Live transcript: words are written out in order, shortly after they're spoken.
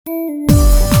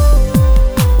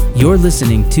You're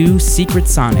listening to Secret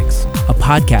Sonics, a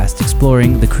podcast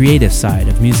exploring the creative side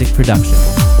of music production.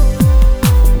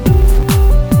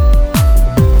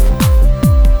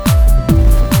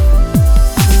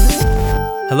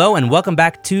 Hello and welcome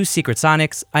back to Secret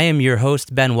Sonics. I am your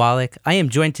host, Ben Wallach. I am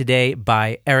joined today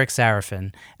by Eric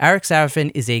Sarafin. Eric Sarafin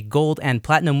is a gold and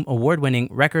platinum award-winning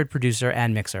record producer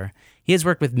and mixer. He has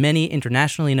worked with many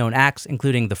internationally known acts,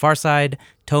 including The Pharcyde,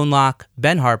 Tone Loc,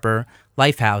 Ben Harper,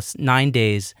 Lifehouse, 9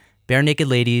 Days, Bare Naked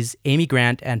Ladies, Amy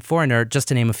Grant, and Foreigner, just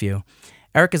to name a few.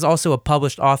 Eric is also a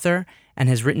published author and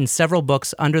has written several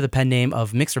books under the pen name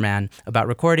of Mixerman about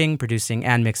recording, producing,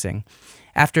 and mixing.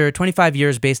 After 25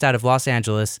 years based out of Los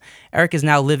Angeles, Eric is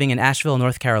now living in Asheville,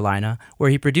 North Carolina,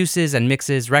 where he produces and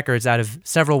mixes records out of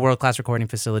several world-class recording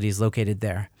facilities located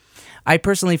there. I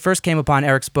personally first came upon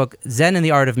Eric's book, Zen and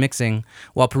the Art of Mixing,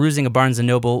 while perusing a Barnes &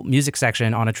 Noble music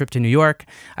section on a trip to New York.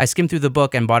 I skimmed through the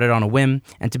book and bought it on a whim,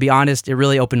 and to be honest, it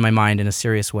really opened my mind in a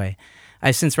serious way.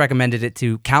 I've since recommended it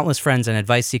to countless friends and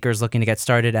advice seekers looking to get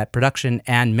started at production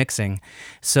and mixing.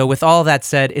 So with all that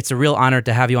said, it's a real honor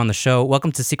to have you on the show.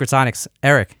 Welcome to Secret Sonics,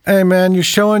 Eric. Hey man, you're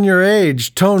showing your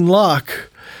age. Tone Loc.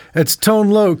 It's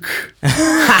Tone Loc.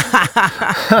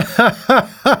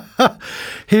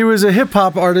 He was a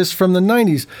hip-hop artist from the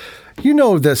 90s. You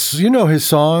know this. You know his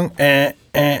song,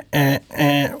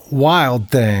 Wild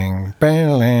Thing,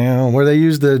 where they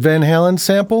use the Van Halen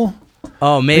sample.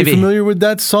 Oh, maybe. Are you familiar with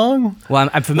that song? Well,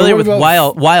 I'm familiar with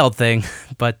Wild Thing,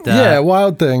 but... yeah,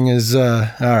 Wild Thing is... all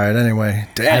right, anyway.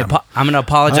 Damn. I'm going to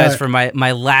apologize for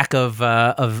my lack of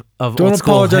Don't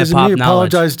apologize to me.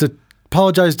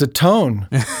 Apologize to Tone.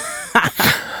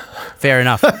 Fair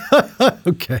enough.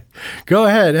 Okay. Go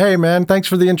ahead. Hey, man, thanks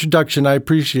for the introduction. I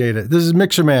appreciate it. This is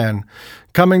Mixerman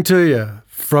coming to you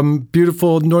from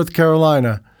beautiful North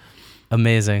Carolina.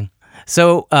 Amazing.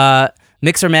 So,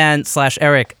 Mixerman /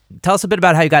 Eric, tell us a bit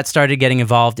about how you got started getting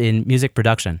involved in music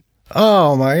production.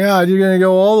 Oh, my God. You're going to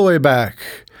go all the way back.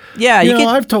 Yeah.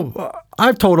 I've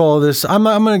told all of this. I'm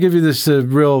going to give you this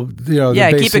real, the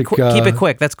basic... keep it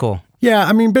quick. That's cool. Yeah,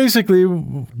 I mean, basically,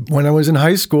 when I was in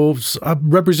high school, a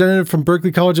representative from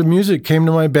Berklee College of Music came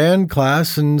to my band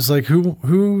class and was like,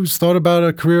 who's thought about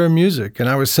a career in music? And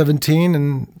I was 17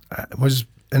 and was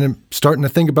starting to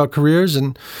think about careers,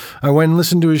 and I went and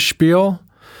listened to his spiel.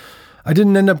 I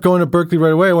didn't end up going to Berklee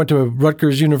right away. I went to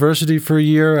Rutgers University for a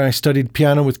year, and I studied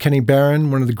piano with Kenny Barron,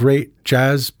 one of the great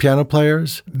jazz piano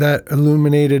players. That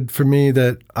illuminated for me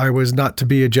that I was not to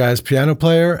be a jazz piano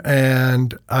player,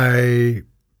 and I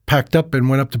packed up and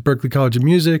went up to Berklee College of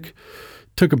Music,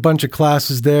 took a bunch of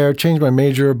classes there, changed my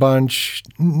major a bunch.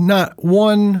 Not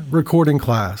one recording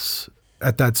class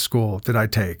at that school did I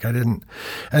take. I didn't.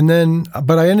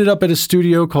 But I ended up at a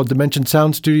studio called Dimension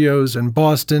Sound Studios in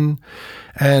Boston,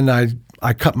 and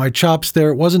I cut my chops there.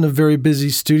 It wasn't a very busy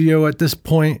studio at this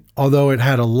point, although it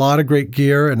had a lot of great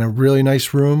gear and a really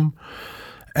nice room.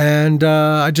 And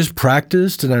I just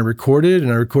practiced, and I recorded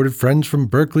friends from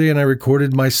Berklee, and I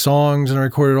recorded my songs, and I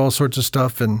recorded all sorts of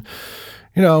stuff. And,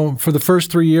 for the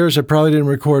first 3 years, I probably didn't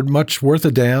record much worth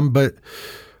a damn, but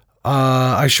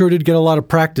I sure did get a lot of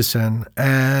practice in.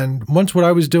 And once what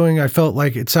I was doing, I felt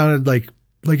like it sounded like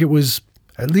it was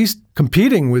at least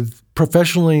competing with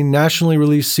professionally, nationally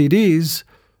released CDs.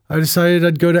 I decided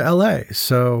I'd go to L.A.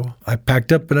 So I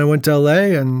packed up and I went to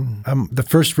L.A. and the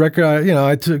first record,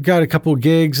 I got a couple of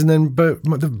gigs, and but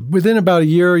within about a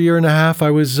year and a half,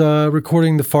 I was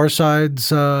recording The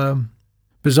Pharcyde's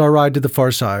Bizarre Ride to the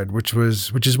Pharcyde, which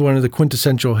is one of the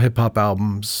quintessential hip hop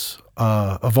albums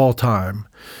of all time.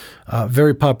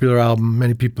 Very popular album,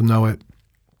 many people know it.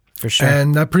 For sure.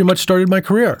 And that pretty much started my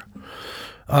career.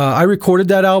 I recorded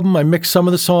that album. I mixed some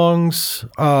of the songs.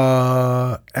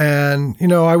 And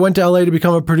I went to LA to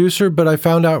become a producer, but I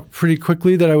found out pretty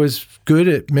quickly that I was good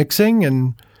at mixing,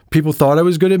 and people thought I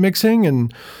was good at mixing.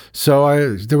 And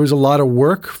so there was a lot of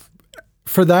work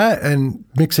for that, and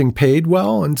mixing paid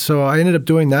well. And so I ended up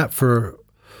doing that for,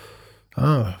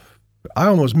 I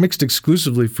almost mixed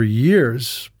exclusively for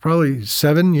years, probably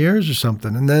 7 years or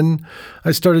something. And then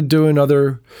I started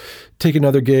taking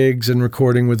other gigs and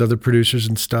recording with other producers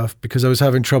and stuff because I was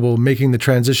having trouble making the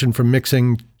transition from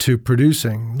mixing to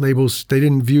producing. Labels, they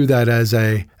didn't view that as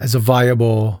a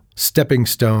viable stepping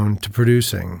stone to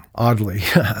producing, oddly.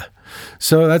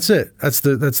 So that's it. That's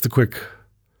the quick.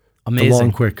 Amazing. The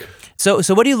long quick. So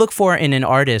what do you look for in an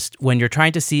artist when you're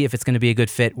trying to see if it's going to be a good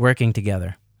fit working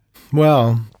together?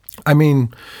 Well, I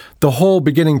mean, the whole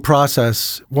beginning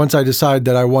process, once I decide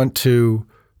that I want to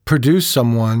produce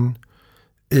someone,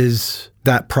 is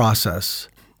that process.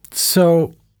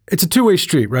 So it's a two-way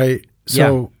street, right?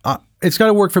 So it's got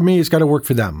to work for me. It's got to work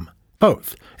for them.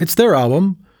 both. It's their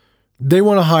album. They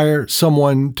want to hire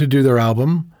someone to do their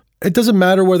album. It doesn't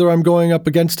matter whether I'm going up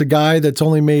against a guy that's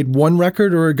only made one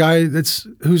record or a guy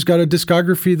who's got a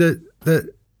discography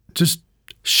that just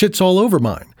shits all over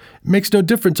mine. It makes no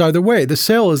difference either way. The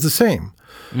sale is the same.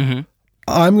 Mm-hmm.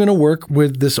 I'm going to work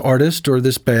with this artist or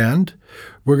this band.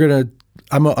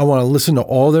 I want to listen to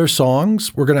all their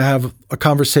songs. We're going to have a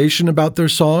conversation about their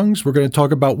songs. We're going to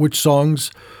talk about which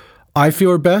songs I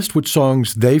feel are best, which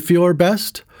songs they feel are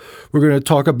best. We're going to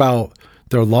talk about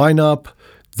their lineup,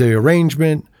 the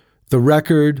arrangement, the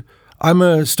record. I'm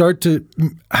going to start to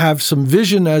have some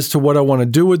vision as to what I want to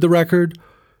do with the record.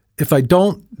 If I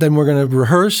don't, then we're going to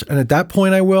rehearse, and at that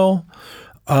point I will.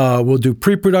 We'll do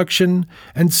pre-production.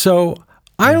 And so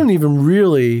I don't even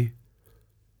really...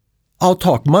 I'll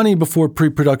talk money before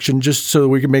pre-production just so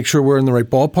we can make sure we're in the right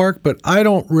ballpark, but I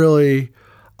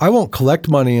won't collect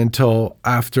money until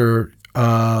after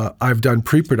I've done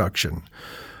pre-production.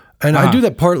 And I do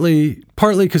that partly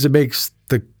because it makes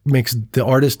the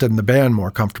artist and the band more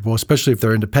comfortable, especially if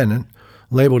they're independent.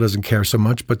 Label doesn't care so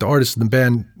much, but the artist and the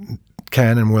band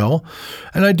can and will.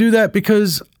 And I do that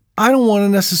because I don't want to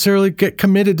necessarily get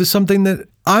committed to something that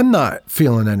I'm not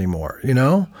feeling anymore, you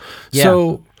know? Yeah.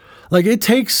 So it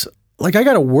takes... I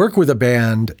got to work with a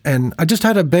band, and I just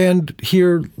had a band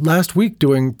here last week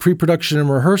doing pre-production and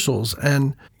rehearsals,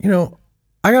 and,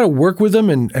 I got to work with them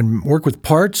and work with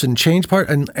parts and change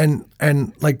parts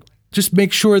and just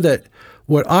make sure that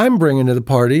what I'm bringing to the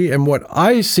party and what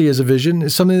I see as a vision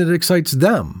is something that excites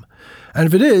them. And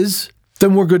if it is,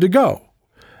 then we're good to go.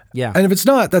 Yeah. And if it's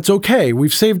not, that's okay.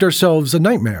 We've saved ourselves a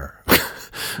nightmare.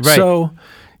 Right. So,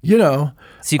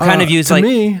 So you kind of use to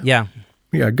me, yeah.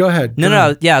 Yeah, go ahead.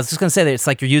 No. Yeah, I was just going to say that it's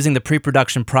like you're using the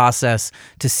pre-production process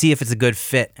to see if it's a good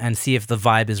fit and see if the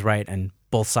vibe is right and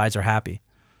both sides are happy.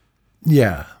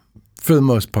 Yeah, for the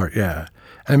most part, yeah.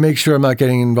 And make sure I'm not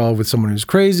getting involved with someone who's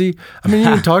crazy. I mean, you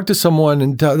can talk to someone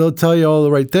and they'll tell you all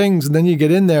the right things, and then you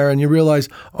get in there and you realize,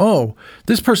 oh,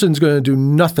 this person's going to do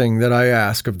nothing that I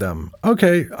ask of them.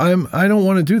 Okay, I don't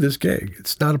want to do this gig.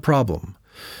 It's not a problem.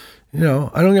 I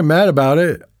don't get mad about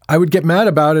it. I would get mad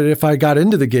about it if I got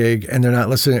into the gig and they're not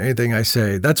listening to anything I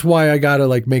say. That's why I got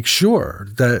to make sure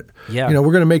that, we're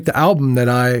going to make the album that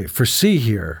I foresee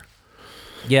here.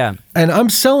 Yeah. And I'm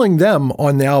selling them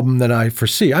on the album that I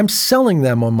foresee. I'm selling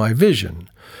them on my vision.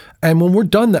 And when we're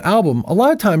done the album, a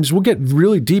lot of times we'll get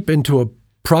really deep into a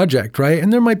project, right?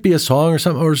 And there might be a song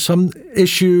or some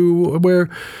issue where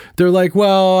they're like,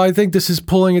 well, I think this is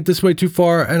pulling it this way too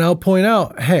far. And I'll point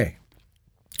out, hey,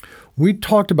 we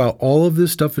talked about all of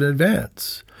this stuff in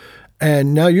advance.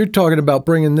 And now you're talking about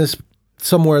bringing this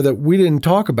somewhere that we didn't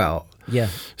talk about. Yeah.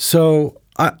 So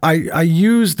I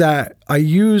use that. I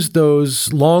use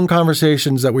those long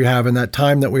conversations that we have and that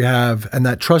time that we have and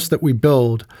that trust that we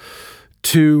build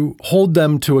to hold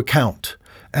them to account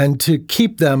and to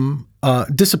keep them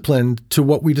disciplined to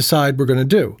what we decide we're going to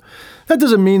do. That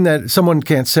doesn't mean that someone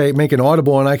can't make an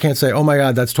audible and I can't say, oh my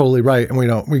God, that's totally right. And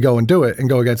we go and do it and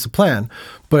go against the plan.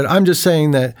 But I'm just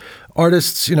saying that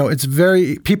artists,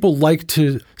 people like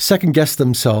to second guess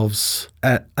themselves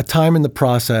at a time in the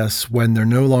process when they're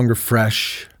no longer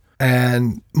fresh.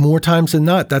 And more times than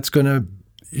not,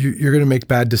 you're going to make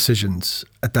bad decisions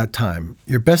at that time.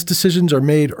 Your best decisions are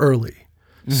made early.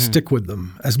 Mm-hmm. Stick with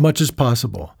them as much as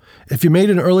possible. If you made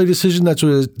an early decision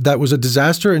that was a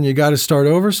disaster and you got to start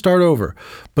over.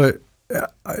 But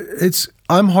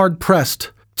I'm hard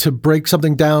pressed to break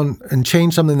something down and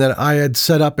change something that I had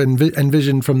set up and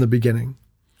envisioned from the beginning.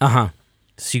 Uh-huh.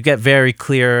 So you get very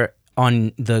clear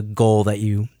on the goal that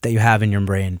you have in your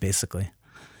brain, basically.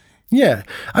 Yeah.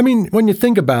 I mean, when you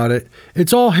think about it,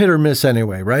 it's all hit or miss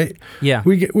anyway, right? Yeah.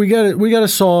 We got a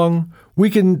song. We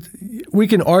can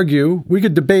argue. We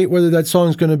could debate whether that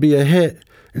song's going to be a hit.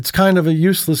 It's kind of a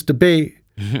useless debate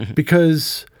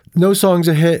because no song's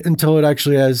a hit until it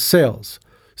actually has sales.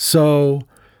 So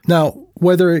now,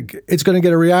 whether it's going to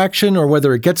get a reaction or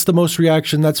whether it gets the most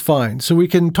reaction, that's fine. So we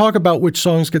can talk about which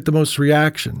songs get the most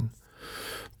reaction.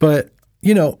 But,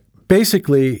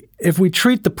 basically, if we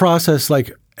treat the process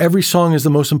like every song is the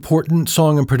most important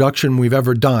song in production we've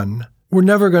ever done, we're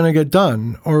never going to get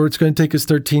done, or it's going to take us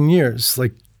 13 years,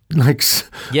 like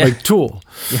Tool.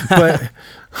 Yeah.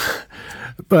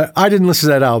 But I didn't listen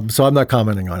to that album, so I'm not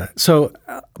commenting on it. So,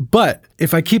 but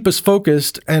if I keep us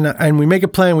focused and we make a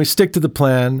plan, we stick to the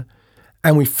plan,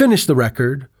 and we finish the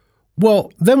record,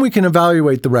 well, then we can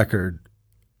evaluate the record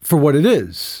for what it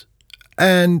is.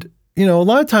 And, a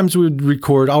lot of times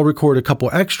I'll record a couple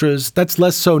extras. That's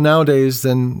less so nowadays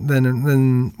than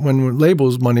when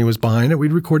labels' money was behind it.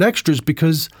 We'd record extras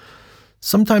because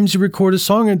sometimes you record a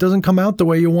song and it doesn't come out the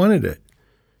way you wanted it.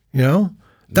 You know,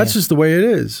 that's just the way it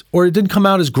is. Or it didn't come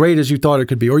out as great as you thought it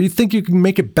could be, or you think you can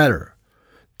make it better.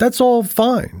 That's all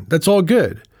fine. That's all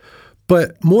good.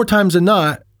 But more times than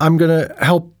not, I'm going to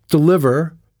help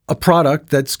deliver a product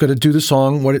that's going to do the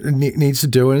song what it needs to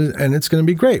do, and it's going to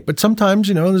be great. But sometimes,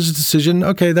 you know, there's a decision,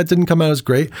 okay, that didn't come out as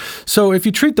great. So if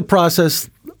you treat the process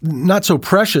not so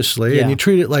preciously and you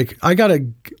treat it like, I got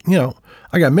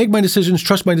to make my decisions,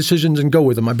 trust my decisions, and go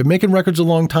with them. I've been making records a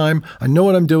long time. I know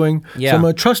what I'm doing. So I'm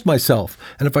going to trust myself.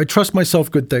 And if I trust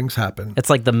myself, good things happen. It's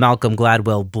like the Malcolm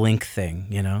Gladwell Blink thing,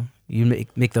 you know? You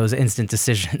make those instant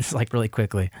decisions like really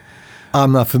quickly.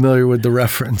 I'm not familiar with the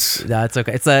reference. No, it's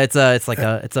okay. It's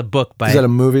a book by. Is that a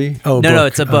movie? Oh, no,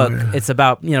 it's a book. It's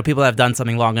about, you know, people that have done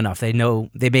something long enough. They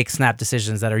make snap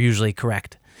decisions that are usually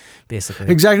correct, basically.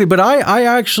 Exactly. But I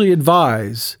actually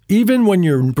advise, even when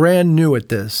you're brand new at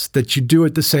this, that you do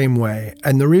it the same way.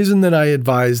 And the reason that I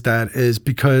advise that is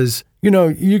because, you know,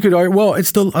 you could argue, well,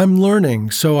 I'm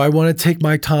learning, so I want to take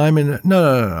my time. And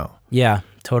no. Yeah,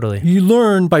 totally. You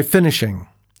learn by finishing.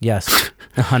 Yes,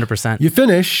 100%. You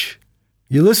finish.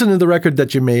 You listen to the record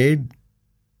that you made,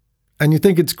 and you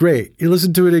think it's great. You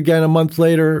listen to it again a month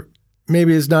later,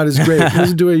 maybe it's not as great. You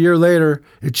listen to it a year later,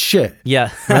 it's shit.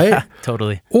 Yeah. Right?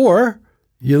 Totally. Or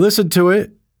you listen to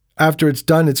it after it's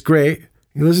done, it's great.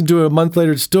 You listen to it a month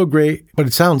later, it's still great, but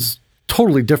it sounds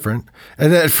totally different.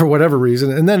 And then for whatever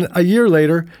reason. And then a year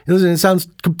later, you listen, it sounds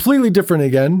completely different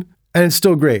again, and it's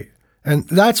still great. And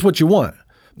that's what you want.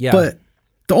 Yeah. But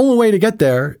the only way to get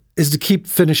there is to keep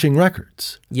finishing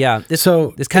records. Yeah. This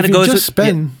kind of goes with go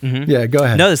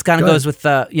ahead. No, this kind of goes with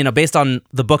based on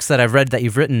the books that I've read that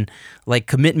you've written, like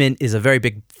commitment is a very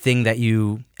big thing that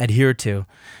you adhere to,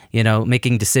 you know,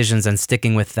 making decisions and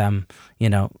sticking with them, you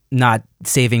know, not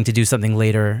saving to do something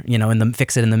later, you know,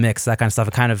 fix it in the mix, that kind of stuff.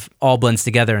 It kind of all blends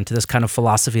together into this kind of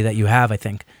philosophy that you have, I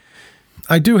think.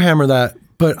 I do hammer that,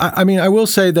 but I mean, I will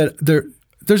say that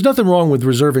there's nothing wrong with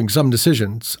reserving some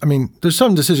decisions. I mean, there's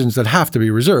some decisions that have to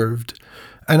be reserved.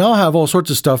 And I'll have all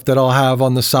sorts of stuff that I'll have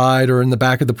on the side or in the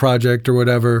back of the project or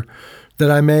whatever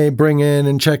that I may bring in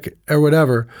and check or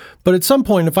whatever. But at some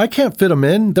point, if I can't fit them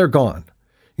in, they're gone.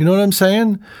 You know what I'm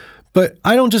saying? But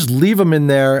I don't just leave them in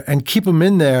there and keep them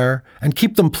in there and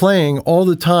keep them playing all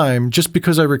the time just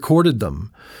because I recorded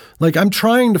them. Like, I'm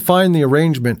trying to find the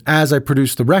arrangement as I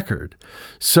produce the record.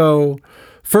 So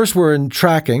first, we're in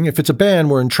tracking. If it's a band,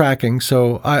 we're in tracking.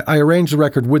 So I arrange the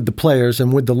record with the players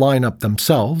and with the lineup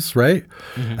themselves, right?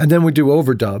 Mm-hmm. And then we do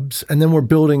overdubs. And then we're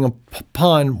building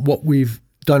upon what we've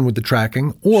done with the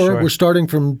tracking. Or we're starting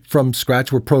from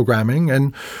scratch. We're programming.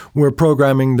 And we're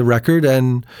programming the record.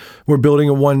 And we're building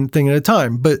a one thing at a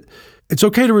time. But it's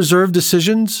okay to reserve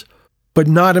decisions, but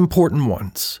not important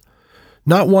ones.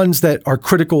 Not ones that are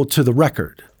critical to the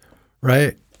record,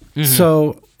 right? Mm-hmm.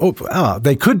 So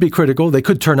they could be critical. They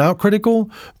could turn out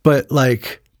critical, but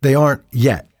like they aren't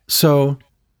yet. So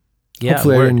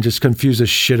hopefully I didn't just confuse the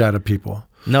shit out of people.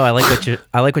 No, I like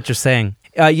what you're saying.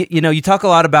 You talk a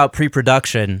lot about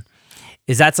pre-production.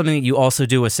 Is that something that you also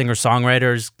do with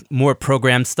singer-songwriters, more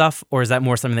program stuff, or is that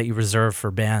more something that you reserve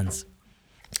for bands?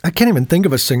 I can't even think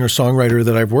of a singer-songwriter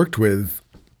that I've worked with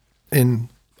in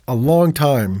a long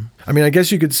time. I mean, I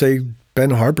guess you could say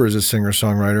Ben Harper is a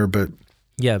singer-songwriter, but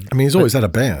yeah, I mean, he's always had a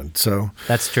band, so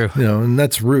that's true. You know, and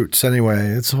that's roots anyway.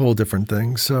 It's a whole different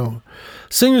thing. So,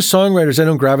 singers-songwriters, I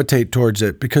don't gravitate towards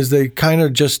it because they kind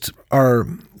of just are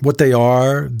what they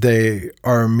are. They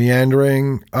are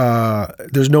meandering.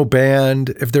 There's no band.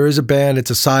 If there is a band,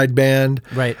 it's a side band.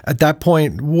 Right. At that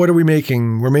point, what are we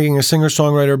making? We're making a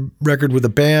singer-songwriter record with a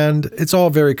band. It's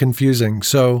all very confusing.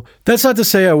 So that's not to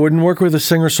say I wouldn't work with a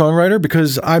singer-songwriter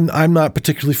because I'm not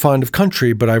particularly fond of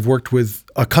country, but I've worked with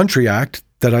a country act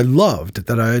that I loved,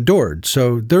 that I adored.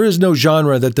 So there is no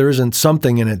genre that there isn't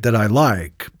something in it that I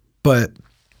like, but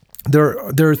there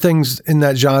are things in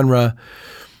that genre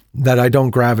that I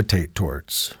don't gravitate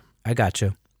towards. I got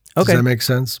you. Okay. Does that make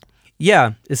sense?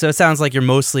 Yeah. So it sounds like you're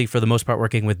mostly, for the most part,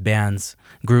 working with bands,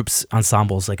 groups,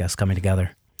 ensembles, I guess, coming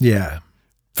together. Yeah.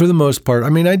 For the most part. I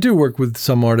mean, I do work with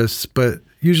some artists, but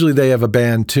usually they have a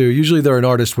band too. Usually they're an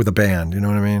artist with a band, you know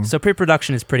what I mean? So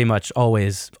pre-production is pretty much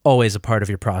always a part of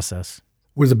your process.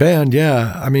 With a band,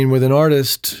 yeah. I mean, with an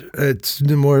artist, it's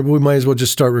more. We might as well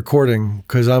just start recording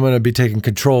because I'm going to be taking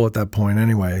control at that point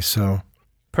anyway. So,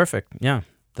 perfect. Yeah,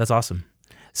 that's awesome.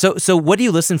 So what do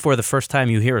you listen for the first time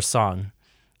you hear a song?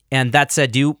 And that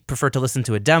said, do you prefer to listen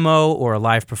to a demo or a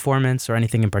live performance or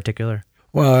anything in particular?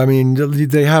 Well, I mean,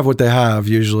 they have what they have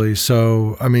usually.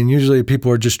 So, I mean, usually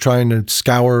people are just trying to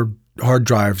scour hard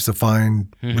drives to find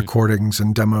recordings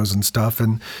and demos and stuff.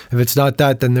 And if it's not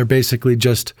that, then they're basically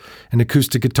just an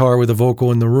acoustic guitar with a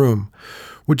vocal in the room,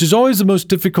 which is always the most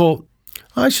difficult.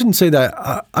 I shouldn't say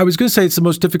that. I was going to say it's the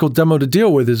most difficult demo to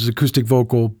deal with is acoustic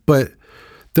vocal, but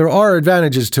there are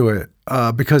advantages to it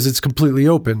because it's completely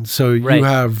open. So you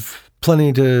have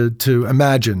plenty to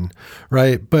imagine,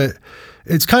 right? But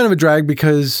it's kind of a drag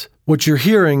because what you're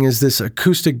hearing is this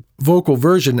acoustic vocal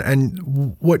version,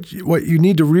 and what you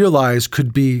need to realize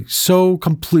could be so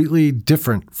completely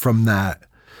different from that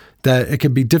it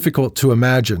can be difficult to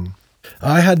imagine.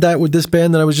 I had that with this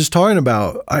band that I was just talking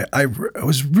about. I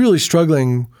was really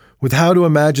struggling with how to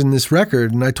imagine this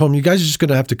record, and I told them, you guys are just going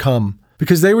to have to come,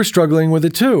 because they were struggling with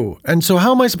it too. And so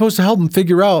how am I supposed to help them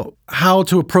figure out how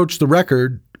to approach the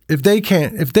record if they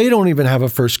don't even have a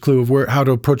first clue of how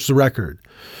to approach the record?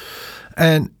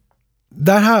 And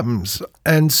that happens.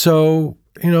 And so,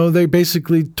 they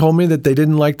basically told me that they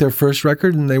didn't like their first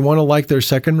record and they want to like their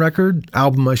second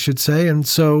album, I should say. And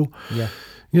so,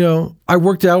 I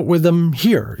worked out with them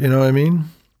here, you know what I mean?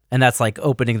 And that's like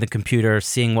opening the computer,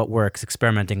 seeing what works,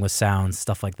 experimenting with sounds,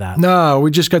 stuff like that. No,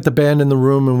 we just got the band in the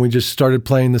room and we just started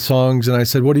playing the songs. And I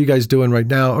said, what are you guys doing right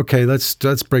now? Okay, let's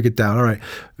break it down. All right,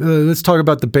 let's talk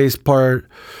about the bass part.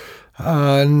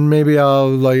 And maybe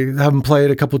I'll have them play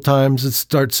it a couple of times and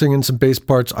start singing some bass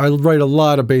parts. I write a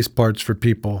lot of bass parts for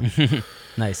people.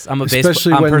 Nice. I'm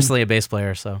personally a bass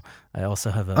player, so I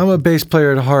also have I'm a bass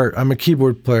player at heart. I'm a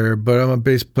keyboard player, but I'm a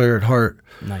bass player at heart.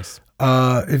 Nice.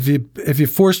 If you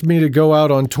forced me to go out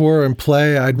on tour and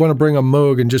play, I'd want to bring a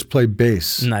Moog and just play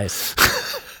bass. Nice.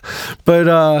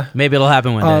 But maybe it'll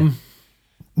happen one day.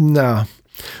 No.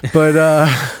 But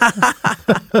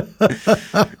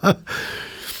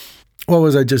what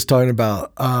was I just talking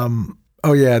about?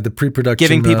 The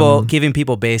pre-production. Giving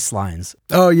people bass lines.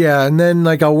 Oh yeah, and then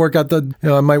I'll work out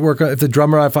I might work on, if the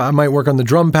drummer, I might work on the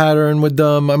drum pattern with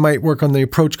them. I might work on the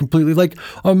approach completely.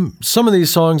 Some of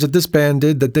these songs that this band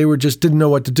did that they didn't know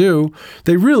what to do.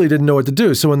 They really didn't know what to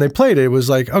do. So when they played it, it was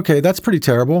like, okay, that's pretty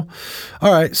terrible.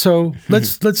 All right, so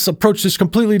let's approach this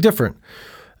completely different.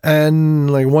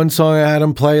 And one song I had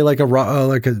them play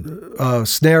a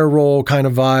snare roll kind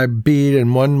of vibe beat,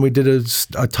 and one we did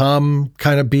a tom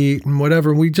kind of beat and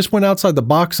whatever. And we just went outside the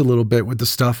box a little bit with the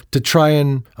stuff to try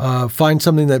and find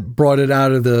something that brought it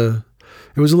out of it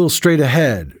was a little straight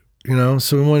ahead,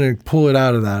 so we wanted to pull it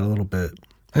out of that a little bit.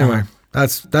 Anyway,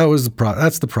 that's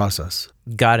the process.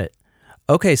 Got it.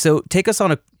 Okay, so take us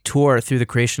on a tour through the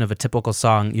creation of a typical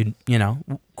song.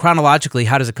 Chronologically,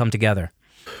 how does it come together?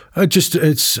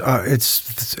 It's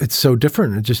so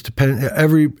different. It just depends.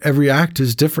 Every act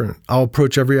is different. I'll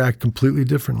approach every act completely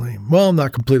differently. Well,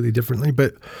 not completely differently,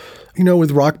 but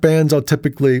with rock bands, I'll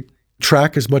typically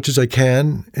track as much as I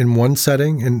can in one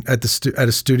setting and at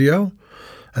a studio,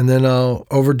 and then I'll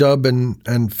overdub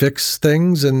and fix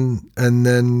things, and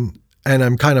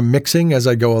I'm kind of mixing as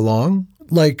I go along.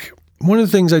 One of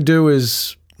the things I do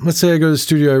is, let's say I go to the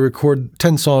studio, I record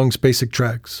 10 songs, basic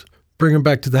tracks, bring them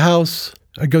back to the house.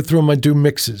 I go through them, I do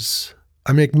mixes.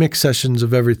 I make mix sessions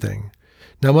of everything.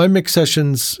 Now, my mix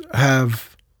sessions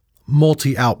have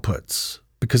multi-outputs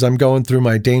because I'm going through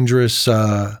my Dangerous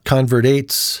Convert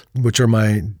 8s, which are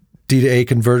my D to A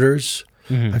converters.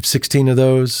 Mm-hmm. I have 16 of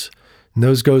those. And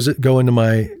those go into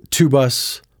my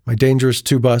 2-bus, my Dangerous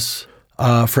 2-bus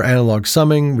for analog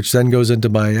summing, which then goes into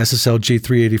my SSL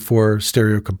G384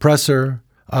 stereo compressor,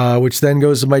 which then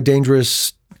goes to my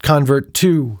Dangerous Convert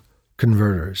 2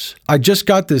 converters. I just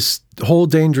got this whole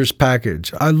Dangerous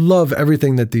package. I love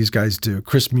everything that these guys do.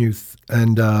 Chris Muth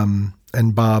and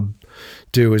Bob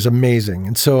do is amazing.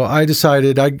 And so I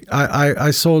decided I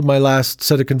sold my last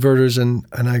set of converters and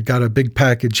I got a big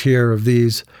package here of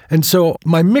these. And so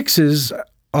my mixes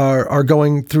are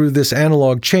going through this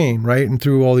analog chain, right? And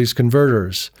through all these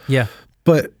converters. Yeah.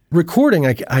 But recording,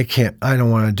 I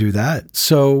don't want to do that.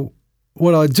 So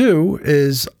what I do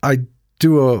is I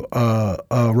do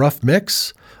a rough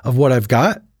mix of what I've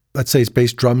got. Let's say it's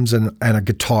bass, drums, and a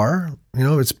guitar.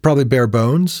 It's probably bare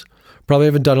bones. Probably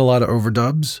haven't done a lot of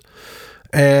overdubs.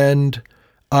 And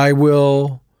I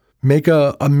will make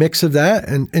a mix of that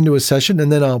and into a session,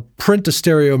 and then I'll print a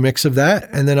stereo mix of that,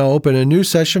 and then I'll open a new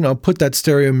session. I'll put that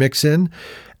stereo mix in.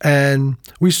 And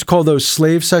we used to call those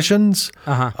slave sessions.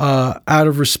 Uh-huh. Out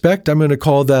of respect, I'm going to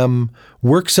call them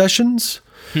work sessions.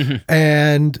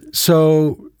 And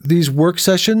so these work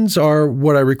sessions are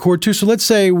what I record to. So let's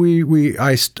say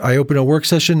I open a work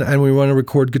session and we want to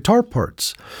record guitar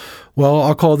parts. Well,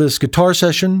 I'll call this guitar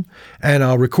session, and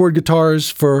I'll record guitars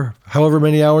for however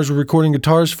many hours we're recording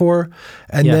guitars for,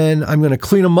 and then I'm going to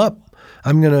clean them up.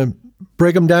 I'm going to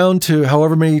break them down to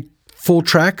however many full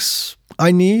tracks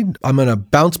I need. I'm going to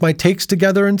bounce my takes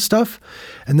together and stuff,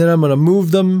 and then I'm going to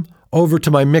move them over to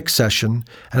my mix session,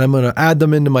 and I'm going to add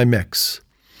them into my mix.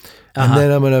 And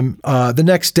then I'm going to, the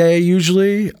next day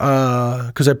usually,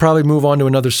 because I probably move on to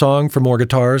another song for more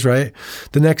guitars, right?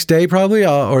 The next day probably,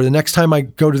 or the next time I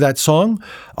go to that song,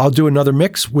 I'll do another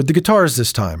mix with the guitars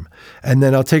this time. And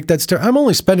then I'll take that I'm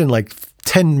only spending like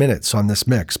 10 minutes on this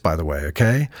mix, by the way,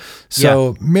 okay?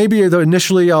 So maybe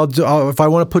initially if I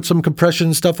want to put some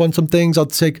compression stuff on some things, I'll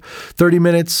take 30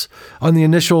 minutes on the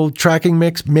initial tracking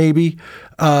mix, maybe.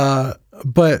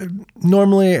 But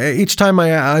normally, each time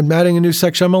I'm adding a new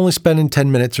section, I'm only spending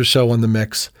 10 minutes or so on the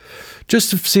mix, just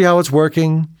to see how it's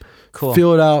working,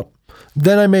 feel it out.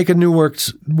 Then I make a new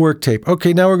work tape.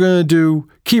 Okay, now we're going to do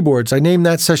keyboards. I name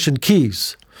that session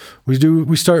Keys.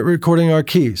 We start recording our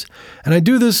keys. And I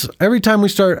do this every time we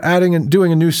start adding and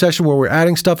doing a new session where we're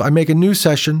adding stuff. I make a new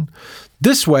session.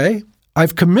 This way,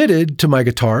 I've committed to my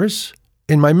guitars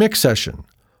in my mix session.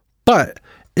 But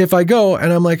if I go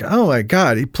and I'm like, oh my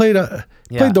God, he played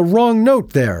the wrong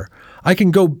note there, I can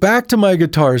go back to my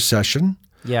guitar session.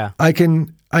 Yeah. I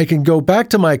can go back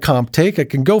to my comp take. I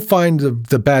can go find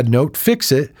the bad note,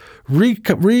 fix it,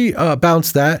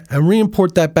 bounce that, and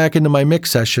re-import that back into my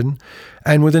mix session.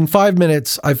 And within 5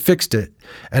 minutes, I've fixed it.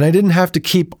 And I didn't have to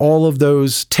keep all of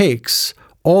those takes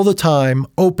all the time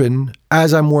open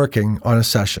as I'm working on a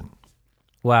session.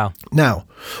 Wow. Now,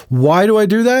 why do I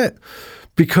do that?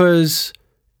 Because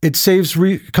it saves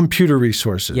computer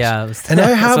resources. Yeah, and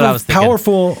I have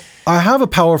a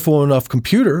powerful enough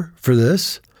computer for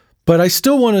this, but I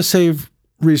still want to save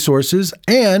resources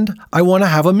and I want to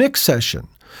have a mix session.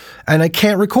 And I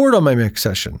can't record on my mix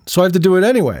session, so I have to do it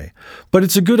anyway. But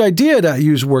it's a good idea to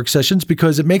use work sessions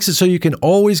because it makes it so you can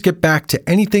always get back to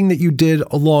anything that you did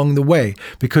along the way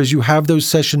because you have those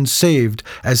sessions saved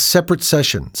as separate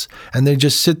sessions and they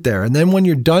just sit there. And then when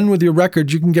you're done with your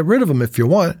record, you can get rid of them if you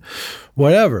want,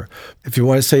 whatever, if you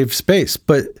want to save space.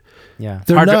 But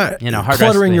they're not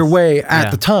cluttering your way at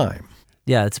the time.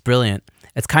 Yeah, it's brilliant.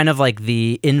 It's kind of like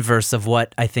the inverse of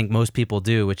what I think most people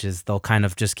do, which is they'll kind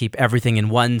of just keep everything in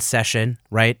one session,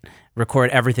 right?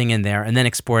 Record everything in there and then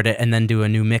export it and then do a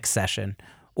new mix session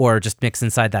or just mix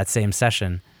inside that same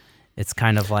session. It's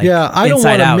kind of like I don't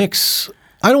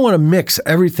want to mix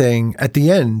everything at the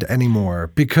end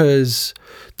anymore because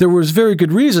there was very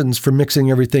good reasons for mixing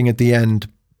everything at the end.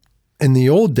 In the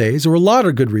old days, there were a lot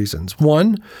of good reasons.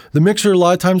 One, the mixer a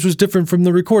lot of times was different from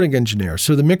the recording engineer,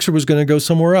 so the mixer was going to go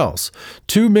somewhere else.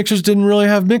 Two, mixers didn't really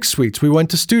have mix suites. We went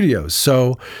to studios,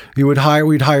 so we'd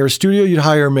hire a studio, you'd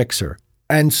hire a mixer.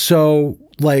 And so,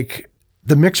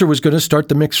 the mixer was going to start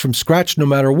the mix from scratch no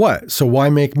matter what. So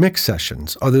why make mix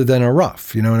sessions other than a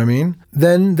rough? You know what I mean?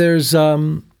 Then there's,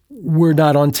 we're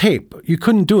not on tape. You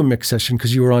couldn't do a mix session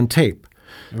because you were on tape.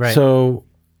 Right. So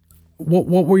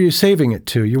what were you saving it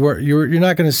to? You're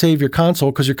not going to save your console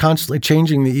because you're constantly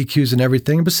changing the EQs and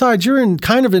everything. And besides, you're in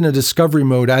a discovery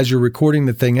mode as you're recording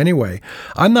the thing anyway.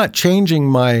 I'm not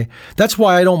changing that's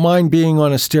why I don't mind being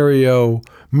on a stereo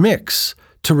mix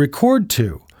to record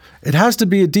to. It has to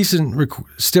be a decent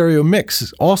stereo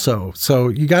mix also. So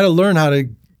you got to learn how to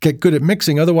get good at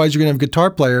mixing. Otherwise, you're going to have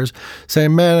guitar players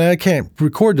saying, man, I can't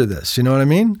record to this. You know what I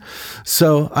mean?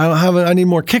 So I need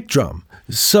more kick drum.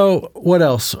 So what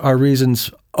else are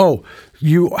reasons? Oh,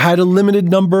 you had a limited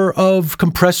number of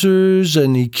compressors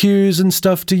and EQs and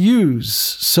stuff to use.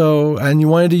 So, and you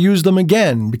wanted to use them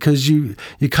again because you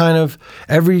kind of,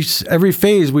 every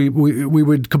phase we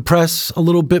would compress a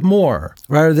little bit more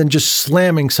rather than just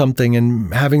slamming something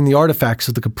and having the artifacts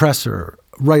of the compressor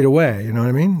right away. You know what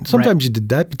I mean? Sometimes you did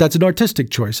that, but that's an artistic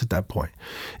choice at that point.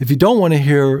 If you don't want to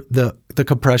hear the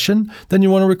compression, then you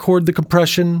want to record the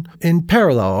compression in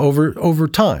parallel over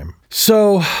time.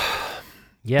 So,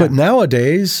 but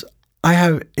nowadays I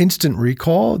have instant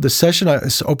recall. The session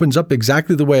opens up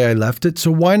exactly the way I left it.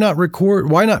 So why not record?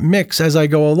 Why not mix as I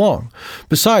go along?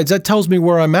 Besides, that tells me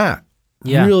where I'm at.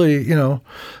 Yeah. Really,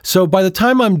 So by the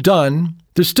time I'm done,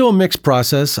 there's still a mix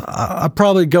process. I'll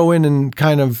probably go in and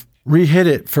kind of re-hit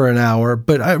it for an hour,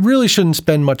 but I really shouldn't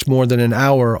spend much more than an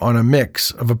hour on a mix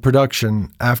of a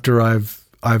production after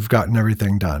I've gotten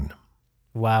everything done.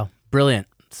 Wow. Brilliant.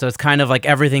 So it's kind of like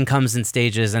everything comes in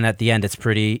stages and at the end it's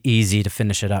pretty easy to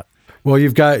finish it up. Well,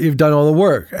 you've done all the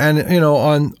work. And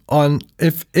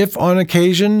if on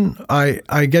occasion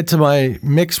I get to my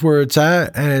mix where it's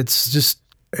at and it's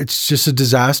just a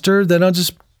disaster, then I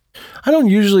don't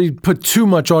usually put too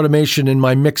much automation in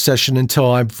my mix session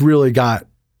until I've really got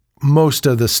most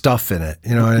of the stuff in it.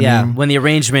 You know what I mean? Yeah, when the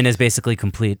arrangement is basically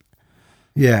complete.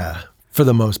 Yeah, for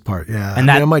the most part, yeah. And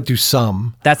I might do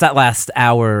some. That's that last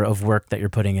hour of work that you're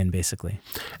putting in, basically.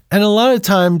 And a lot of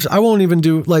times, I won't even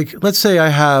do, let's say I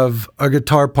have a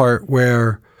guitar part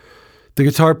where the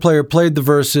guitar player played the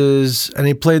verses and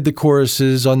he played the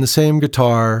choruses on the same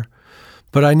guitar,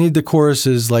 but I need the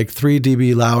choruses like 3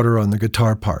 dB louder on the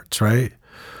guitar parts, right?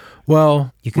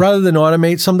 Well, rather than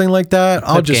automate something like that,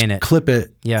 I'll just clip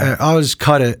it. Yeah. I'll just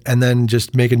cut it and then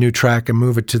just make a new track and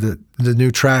move it to the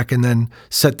new track and then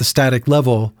set the static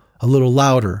level a little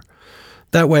louder.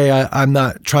 That way I'm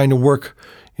not trying to work,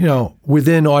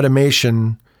 within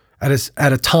automation at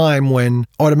a time when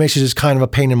automation is kind of a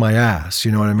pain in my ass,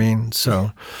 you know what I mean?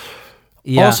 So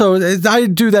yeah. Also, I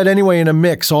do that anyway in a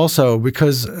mix also,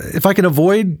 because if I can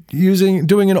avoid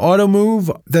doing an auto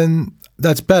move, then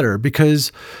that's better,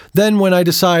 because then when I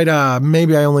decide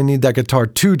maybe I only need that guitar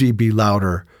 2 dB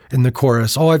louder in the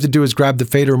chorus, all I have to do is grab the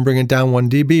fader and bring it down 1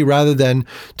 dB rather than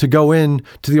to go in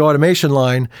to the automation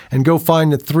line and go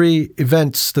find the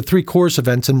 3 chorus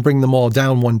events and bring them all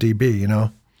down 1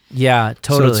 dB, Yeah,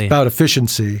 totally. So it's about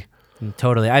efficiency.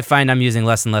 Totally. I find I'm using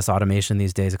less and less automation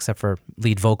these days, except for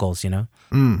lead vocals,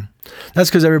 That's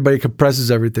because everybody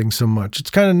compresses everything so much. It's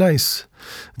kind of nice.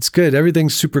 It's good.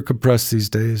 Everything's super compressed these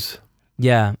days.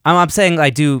 Yeah. I'm saying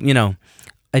I do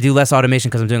less automation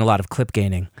because I'm doing a lot of clip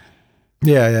gaining.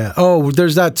 Yeah. Oh,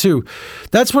 there's that too.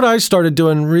 That's what I started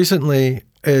doing recently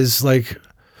is like,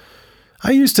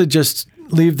 I used to just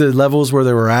leave the levels where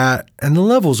they were at, and the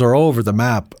levels are all over the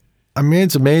map. I mean,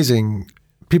 it's amazing.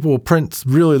 People will print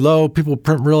really low, people will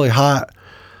print really hot.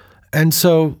 And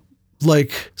so,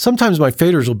 like, sometimes my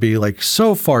faders will be like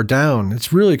so far down.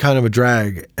 It's really kind of a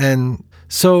drag. And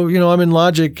so, I'm in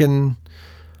Logic and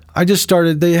I just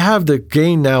they have the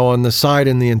gain now on the side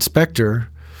in the inspector.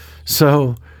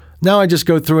 So now I just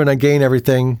go through and I gain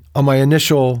everything on my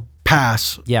initial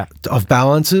pass of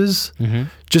balances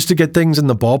just to get things in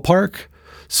the ballpark,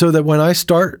 so that when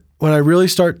I really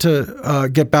start to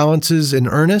get balances in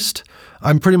earnest,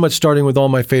 I'm pretty much starting with all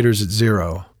my faders at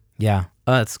 0. Yeah.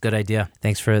 Oh, that's a good idea.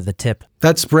 Thanks for the tip.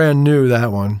 That's brand new,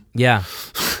 that one. Yeah.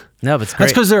 No, but it's great.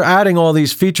 That's because they're adding all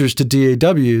these features to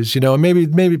DAWs, and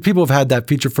maybe people have had that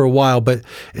feature for a while, but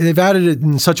they've added it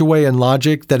in such a way in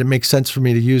Logic that it makes sense for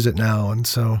me to use it now. And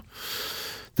so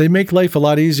they make life a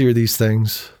lot easier, these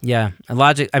things. Yeah. And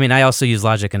Logic, I also use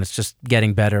Logic, and it's just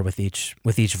getting better with each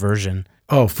version.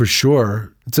 Oh, for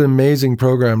sure. It's an amazing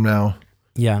program now.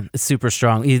 Yeah, it's super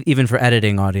strong, even for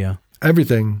editing audio.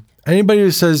 Everything. Anybody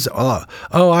who says, I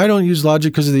don't use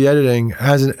Logic because of the editing,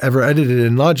 hasn't ever edited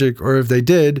in Logic, or if they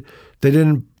did, they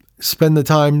didn't spend the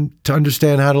time to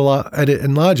understand how to edit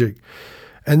in Logic.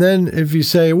 And then if you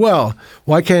say, well,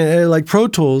 why can't I edit like Pro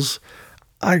Tools?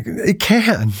 It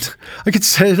can. I could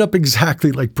set it up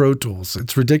exactly like Pro Tools.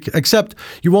 It's ridiculous. Except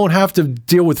you won't have to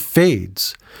deal with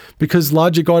fades, because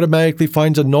Logic automatically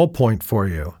finds a null point for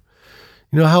you.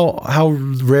 You know how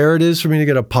rare it is for me to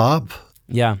get a pop?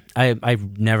 Yeah, I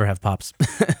never have pops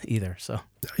either, so.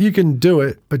 You can do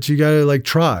it, but you gotta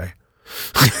try.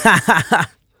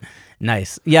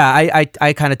 Nice. Yeah,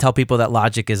 I kind of tell people that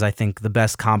Logic is, I think, the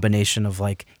best combination of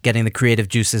getting the creative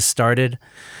juices started,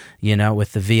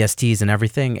 with the VSTs and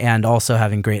everything, and also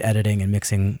having great editing and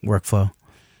mixing workflow.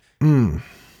 In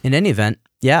any event,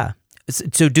 yeah.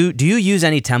 So do you use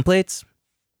any templates?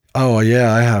 Oh,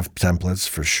 yeah, I have templates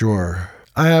for sure.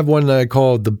 I have one that I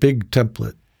call the big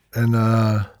template. And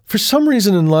for some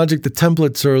reason in Logic, the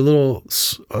templates are a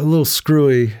little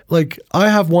screwy. I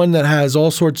have one that has all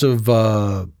sorts of,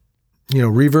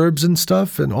 reverbs and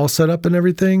stuff and all set up and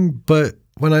everything. But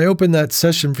when I open that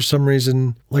session, for some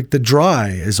reason, the dry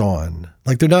is on.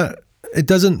 It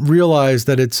doesn't realize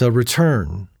that it's a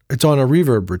return. It's on a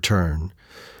reverb return.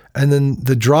 And then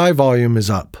the dry volume is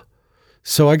up.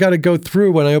 So I got to go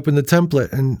through when I open the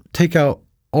template and take out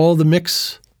all the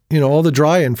mix, all the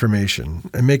dry information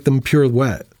and make them pure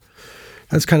wet.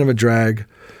 That's kind of a drag.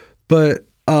 But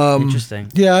interesting.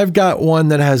 Yeah, I've got one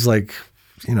that has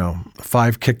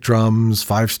 5 kick drums,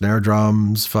 5 snare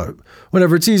drums, 5,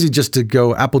 whatever. It's easy just to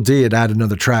go Apple D and add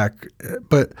another track.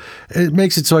 But it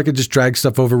makes it so I could just drag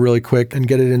stuff over really quick and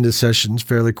get it into sessions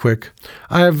fairly quick.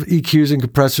 I have EQs and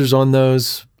compressors on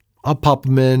those. I'll pop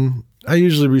them in. I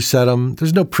usually reset them.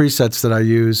 There's no presets that I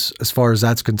use as far as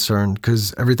that's concerned,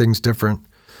 because everything's different.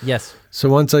 Yes. So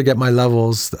once I get my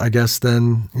levels, I guess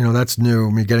then, that's new,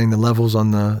 me getting the levels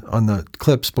on the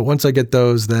clips. But once I get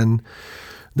those, then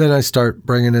I start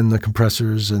bringing in the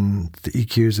compressors and the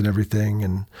EQs and everything.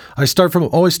 And I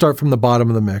always start from the bottom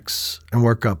of the mix and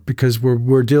work up, because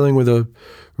we're dealing with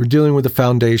a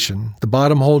foundation. The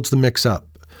bottom holds the mix up.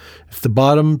 If the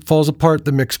bottom falls apart,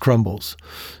 the mix crumbles.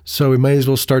 So we may as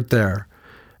well start there.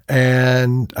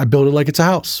 And I build it like it's a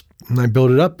house. And I build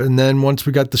it up. And then once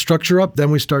we got the structure up,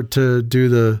 then we start to do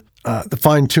the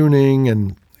fine tuning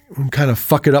and kind of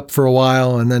fuck it up for a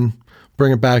while and then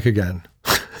bring it back again.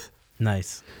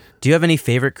 Nice. Do you have any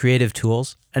favorite creative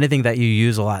tools? Anything that you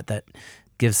use a lot that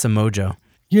gives some mojo.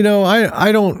 You know,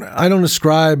 I don't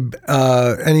ascribe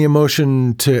any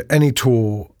emotion to any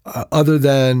tool other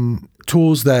than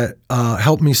tools that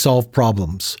help me solve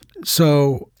problems.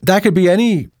 So that could be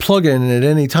any plugin at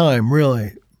any time,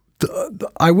 really.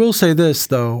 I will say this,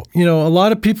 though. You know, a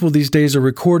lot of people these days are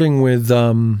recording with,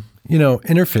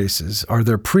 interfaces, or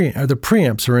their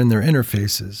preamps are in their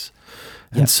interfaces.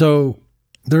 And so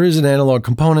there is an analog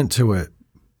component to it,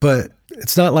 but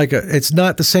it's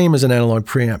not the same as an analog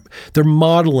preamp. They're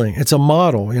modeling. It's a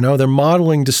model, they're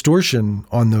modeling distortion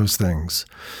on those things.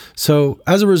 So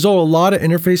as a result, a lot of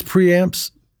interface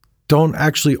preamps don't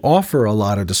actually offer a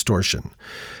lot of distortion.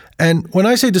 And when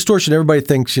I say distortion, everybody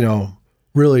thinks,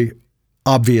 really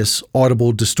obvious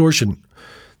audible distortion.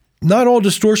 Not all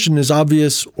distortion is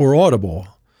obvious or audible.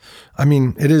 I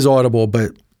mean, it is audible,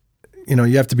 but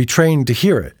you have to be trained to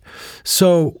hear it.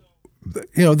 So,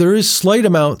 there is slight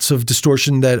amounts of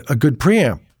distortion that a good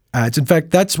preamp adds. In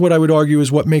fact, that's what I would argue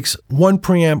is what makes one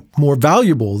preamp more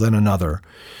valuable than another.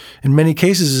 In many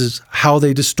cases, is how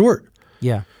they distort.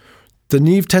 Yeah. The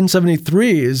Neve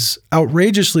 1073 is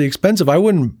outrageously expensive. I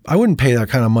wouldn't pay that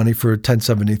kind of money for a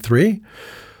 1073,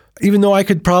 even though I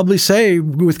could probably say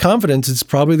with confidence it's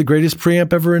probably the greatest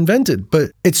preamp ever invented.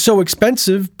 But it's so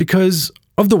expensive because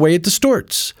of the way it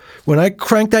distorts. When I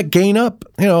crank that gain up,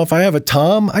 if I have a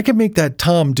tom, I can make that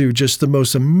tom do just the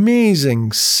most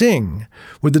amazing sing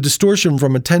with the distortion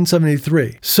from a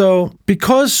 1073. So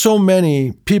because so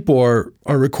many people are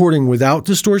recording without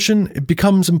distortion, it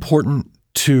becomes important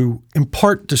to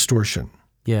impart distortion.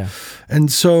 Yeah. And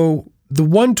so the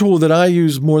one tool that I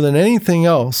use more than anything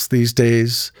else these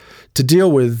days to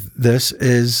deal with this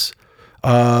is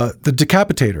the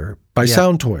Decapitator by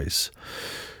Soundtoys.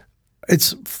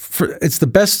 It's the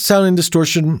best sounding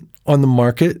distortion on the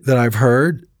market that I've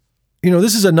heard.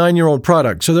 This is a 9-year-old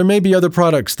product, so there may be other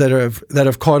products that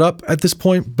have caught up at this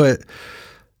point, but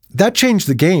that changed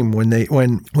the game when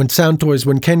Soundtoys,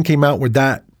 when Ken came out with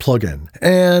that plugin.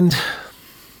 And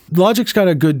Logic's got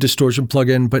a good distortion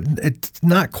plugin, but it's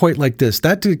not quite like this.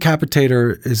 That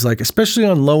Decapitator is especially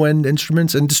on low-end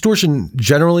instruments, and distortion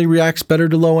generally reacts better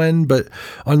to low-end, but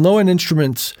on low-end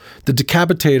instruments, the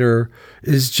Decapitator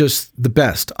is just the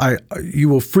best. You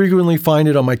will frequently find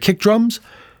it on my kick drums.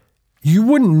 You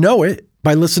wouldn't know it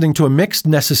by listening to a mix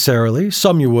necessarily.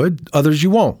 Some you would, others you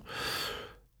won't.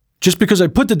 Just because I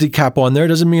put the decap on there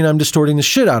doesn't mean I'm distorting the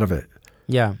shit out of it.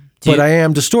 Yeah. But I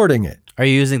am distorting it. Are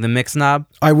you using the mix knob?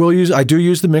 I do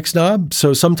use the mix knob.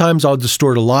 So sometimes I'll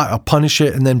distort a lot. I'll punish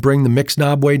it and then bring the mix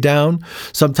knob way down.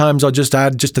 Sometimes I'll just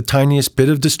add just the tiniest bit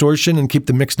of distortion and keep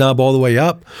the mix knob all the way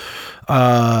up.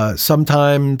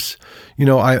 Sometimes,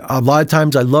 a lot of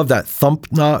times I love that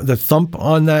the thump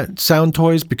on that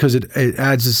Soundtoys because it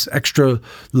adds this extra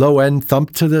low end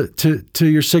thump to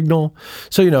your signal.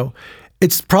 So,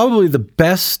 it's probably the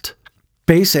best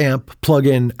bass amp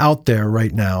plugin out there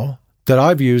right now that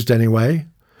I've used anyway.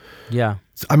 Yeah.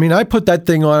 I mean, I put that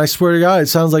thing on, I swear to God, it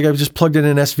sounds like I've just plugged in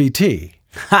an SVT.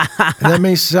 And that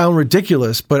may sound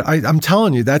ridiculous, but I'm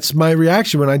telling you, that's my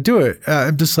reaction when I do it.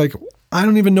 I'm just like, I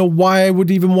don't even know why I would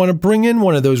even want to bring in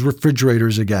one of those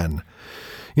refrigerators again.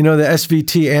 The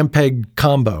SVT Ampeg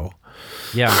combo.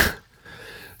 Yeah.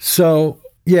 So,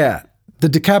 yeah, the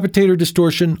Decapitator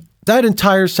distortion, that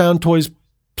entire Soundtoys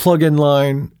plugin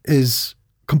line is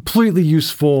completely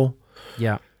useful.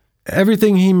 Yeah.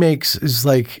 Everything he makes is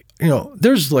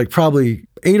there's probably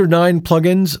 8 or 9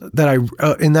 plugins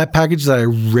that in that package that I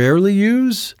rarely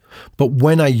use, but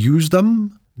when I use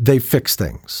them, they fix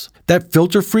things. That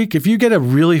Filter Freak, if you get a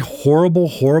really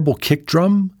horrible kick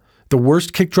drum, the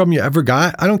worst kick drum you ever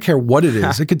got, I don't care what it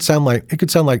is. It could sound like,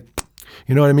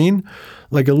 you know what I mean?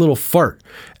 Like a little fart.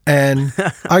 And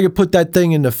I could put that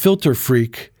thing in the Filter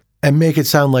Freak and make it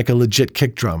sound like a legit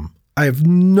kick drum. I have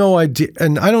no idea,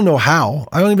 and I don't know how.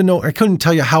 I don't even know. I couldn't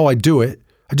tell you how I do it.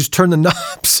 I just turn the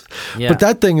knobs. Yeah. But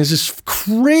that thing is just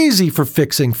crazy for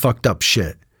fixing fucked up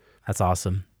shit. That's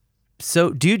awesome.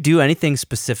 So do you do anything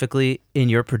specifically in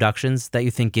your productions that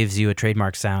you think gives you a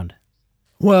trademark sound?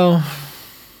 Well,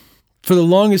 for the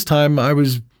longest time, I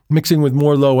was mixing with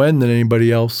more low end than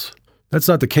anybody else. That's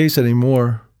not the case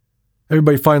anymore.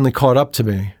 Everybody finally caught up to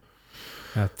me.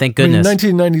 Thank goodness. In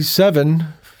 1997...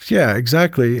 Yeah,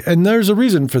 exactly. And there's a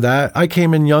reason for that. I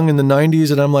came in young in the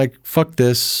 90s and I'm like, fuck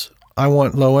this. I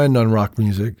want low end on rock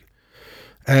music.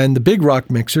 And the big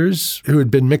rock mixers who had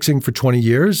been mixing for 20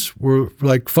 years were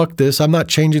like, fuck this. I'm not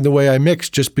changing the way I mix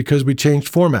just because we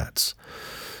changed formats.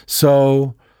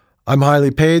 So I'm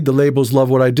highly paid. The labels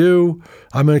love what I do.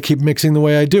 I'm going to keep mixing the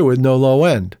way I do with no low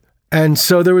end. And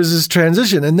so there was this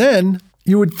transition. And then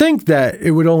you would think that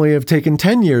it would only have taken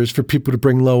 10 years for people to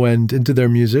bring low end into their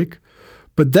music.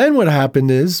 But then what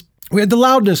happened is we had the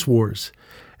loudness wars.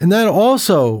 And that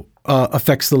also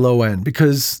affects the low end,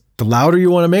 because the louder you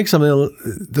want to make something,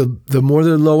 the more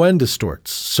the low end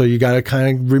distorts. So you got to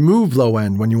kind of remove low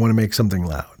end when you want to make something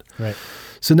loud. Right.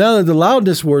 So now that the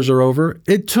loudness wars are over,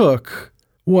 it took,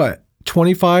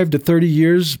 25 to 30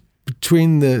 years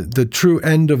between the true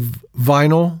end of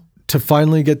vinyl to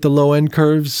finally get the low end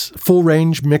curves, full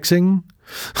range mixing.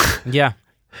 Yeah.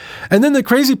 And then the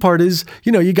crazy part is,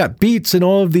 you got Beats and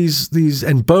all of these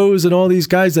and Bose and all these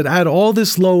guys that add all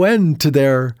this low end to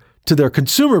their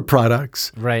consumer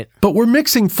products. Right. But we're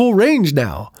mixing full range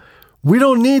now. We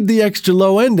don't need the extra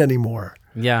low end anymore.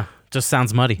 Yeah. Just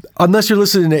sounds muddy. Unless you're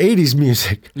listening to 80s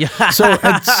music. Yeah. So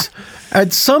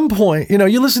at some point,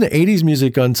 you listen to 80s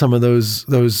music on some of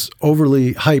those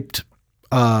overly hyped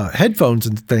headphones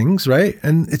and things, right?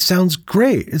 And it sounds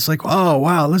great. It's like, oh,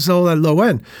 wow, listen to all that low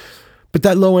end. But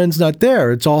that low end's not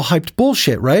there. It's all hyped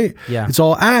bullshit, right? Yeah. It's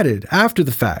all added after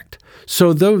the fact.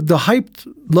 So the hyped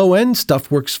low end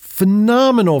stuff works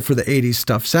phenomenal for the 80s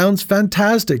stuff. Sounds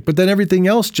fantastic. But then everything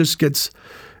else it's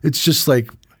just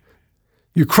like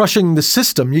you're crushing the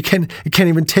system. It can't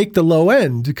even take the low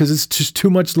end because it's just too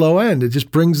much low end. It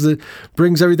just brings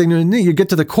everything to the knee. You get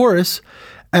to the chorus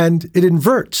and it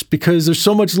inverts because there's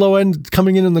so much low end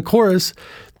coming in the chorus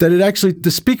that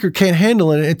the speaker can't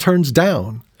handle it and it turns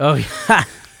down. Oh, yeah.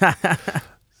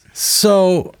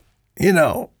 So,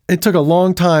 it took a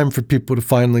long time for people to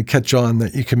finally catch on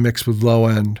that you can mix with low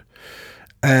end.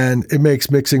 And it makes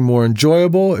mixing more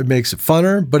enjoyable. It makes it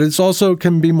funner, but it's also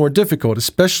can be more difficult,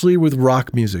 especially with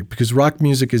rock music, because rock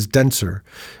music is denser.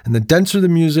 And the denser the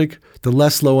music, the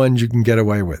less low end you can get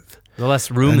away with. The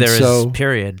less room there is,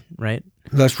 period, right?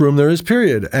 Less room there is,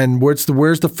 period. And where's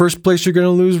the first place you're going to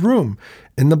lose room?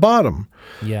 In the bottom.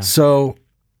 Yeah. So,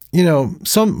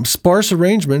 some sparse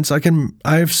arrangements, I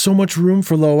have so much room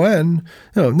for low end.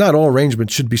 Not all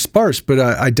arrangements should be sparse, but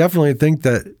I definitely think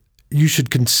that you should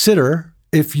consider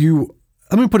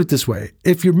let me put it this way.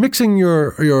 If you're mixing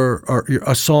your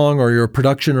a song or your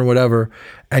production or whatever,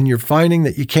 and you're finding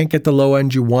that you can't get the low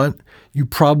end you want, you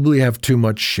probably have too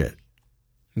much shit.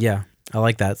 Yeah. I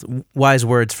like that. Wise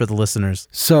words for the listeners.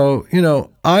 So,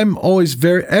 I'm always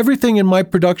everything in my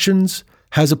productions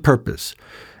has a purpose.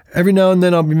 Every now and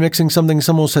then I'll be mixing something.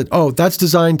 Someone will say, oh, that's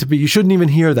designed to be, you shouldn't even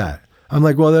hear that. I'm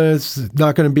like, well, then it's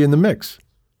not going to be in the mix.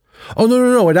 Oh,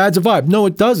 no, it adds a vibe. No,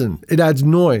 it doesn't. It adds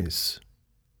noise.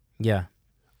 Yeah.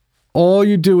 All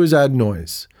you do is add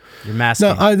noise. You're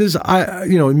masking.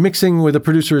 Now, mixing with a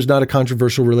producer is not a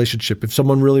controversial relationship. If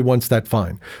someone really wants that,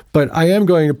 fine. But I am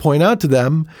going to point out to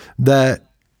them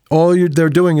that they're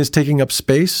doing is taking up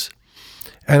space,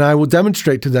 and I will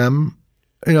demonstrate to them,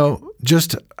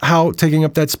 just how taking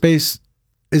up that space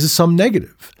is some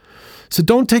negative. So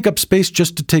don't take up space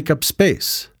just to take up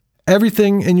space.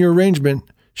 Everything in your arrangement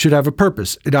should have a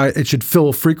purpose. It should fill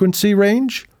a frequency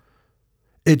range.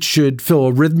 It should fill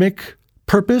a rhythmic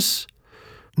purpose.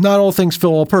 Not all things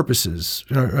fill all purposes.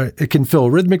 Right? It can fill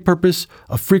a rhythmic purpose,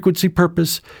 a frequency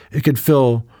purpose. It could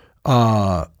fill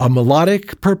a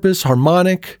melodic purpose,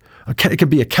 harmonic. It could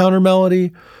be a counter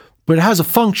melody, but it has a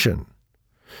function.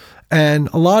 And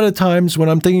a lot of times when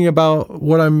I'm thinking about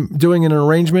what I'm doing in an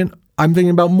arrangement, I'm thinking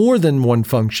about more than one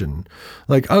function.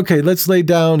 Like, okay, let's lay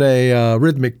down a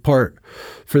rhythmic part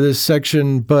for this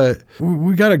section, but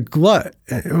we got a glut.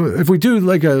 If we do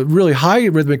like a really high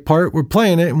rhythmic part, we're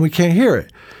playing it and we can't hear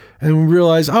it. And we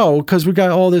realize, because we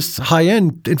got all this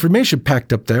high-end information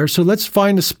packed up there, so let's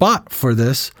find a spot for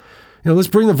this. Let's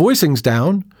bring the voicings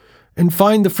down and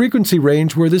find the frequency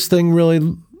range where this thing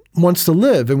really wants to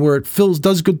live and where it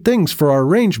does good things for our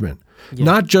arrangement. Yeah.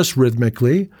 Not just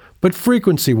rhythmically, but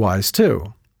frequency-wise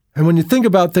too. And when you think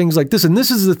about things like this, and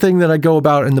this is the thing that I go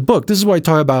about in the book, this is what I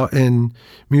talk about in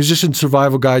Musician's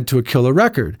Survival Guide to a Killer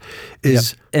Record.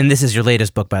 Is And this is your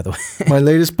latest book, by the way. My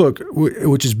latest book,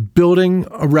 which is building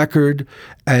a record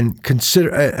and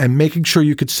making sure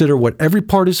you consider what every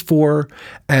part is for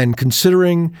and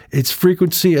considering its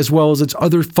frequency as well as its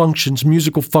other functions,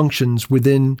 musical functions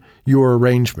within your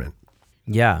arrangement.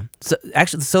 Yeah. So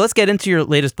let's get into your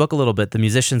latest book a little bit, The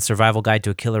Musician's Survival Guide to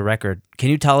a Killer Record. Can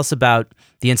you tell us about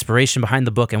the inspiration behind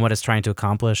the book and what it's trying to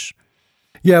accomplish?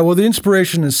 Yeah, well, the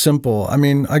inspiration is simple. I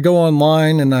mean, I go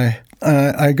online and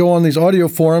I go on these audio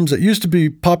forums that used to be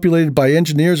populated by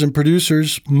engineers and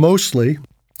producers mostly,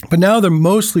 but now they're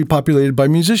mostly populated by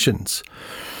musicians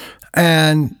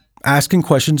and asking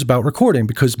questions about recording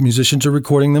because musicians are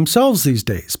recording themselves these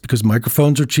days because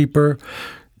microphones are cheaper.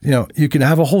 You can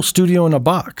have a whole studio in a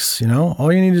box,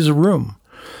 all you need is a room.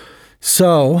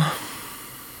 So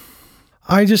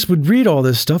I just would read all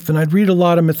this stuff and I'd read a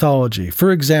lot of mythology.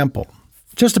 For example,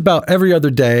 just about every other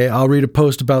day, I'll read a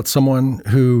post about someone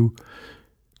who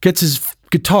gets his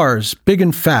guitars big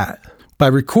and fat by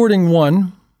recording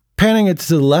one, panning it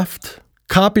to the left,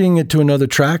 copying it to another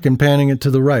track, and panning it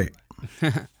to the right.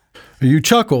 You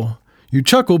chuckle. You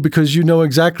chuckle because you know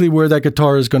exactly where that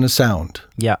guitar is going to sound.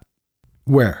 Yeah.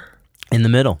 Where? In the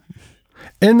middle.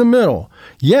 In the middle.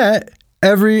 Yet,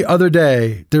 every other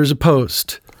day, there's a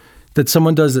post that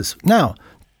someone does this. Now,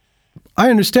 I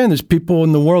understand there's people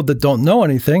in the world that don't know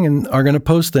anything and are going to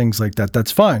post things like that.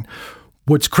 That's fine.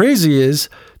 What's crazy is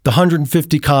the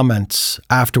 150 comments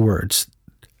afterwards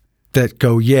that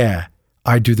go, yeah,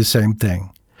 I do the same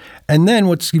thing. And then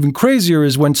what's even crazier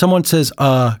is when someone says,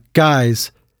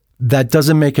 guys, that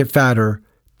doesn't make it fatter,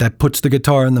 that puts the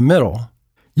guitar in the middle,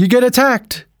 you get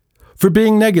attacked for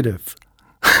being negative.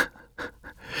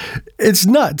 It's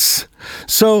nuts.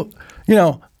 So,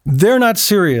 they're not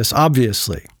serious,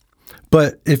 obviously.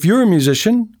 But if you're a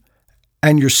musician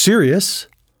and you're serious,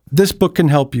 this book can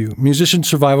help you. Musician's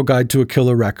Survival Guide to a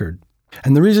Killer Record.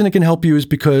 And the reason it can help you is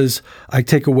because I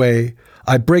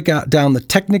break down the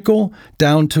technical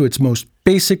down to its most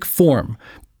basic form,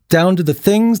 down to the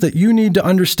things that you need to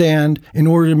understand in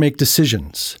order to make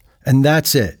decisions. And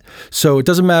that's it. So it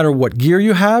doesn't matter what gear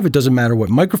you have. It doesn't matter what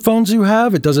microphones you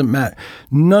have. It doesn't matter.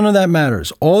 None of that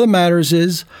matters. All that matters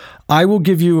is I will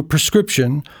give you a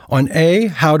prescription on A,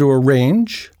 how to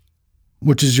arrange,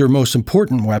 which is your most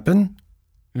important weapon.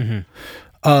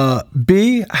 Mm-hmm.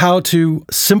 B, how to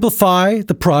simplify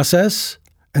the process,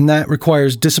 and that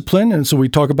requires discipline. And so we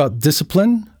talk about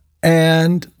discipline,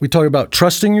 and we talk about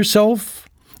trusting yourself.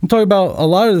 I'm talking about a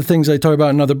lot of the things I talk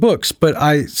about in other books, but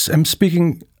I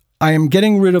am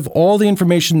getting rid of all the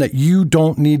information that you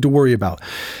don't need to worry about.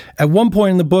 At one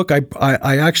point in the book,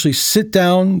 I actually sit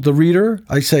down the reader.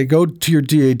 I say, go to your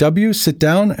DAW, sit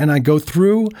down, and I go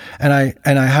through and I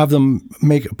have them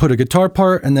put a guitar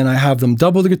part, and then I have them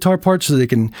double the guitar part so they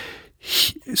can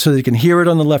hear it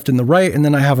on the left and the right, and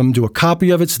then I have them do a copy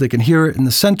of it so they can hear it in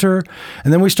the center.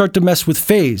 And then we start to mess with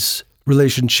phase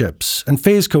relationships and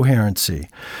phase coherency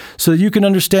so that you can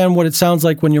understand what it sounds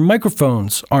like when your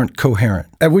microphones aren't coherent.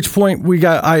 At which point we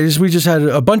just had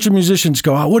a bunch of musicians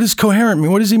go, what does coherent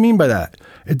mean? What does he mean by that?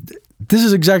 This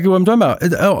is exactly what I'm talking about.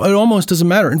 It almost doesn't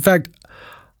matter. In fact,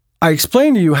 I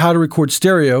explained to you how to record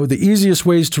stereo, the easiest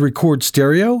ways to record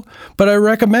stereo, but I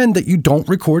recommend that you don't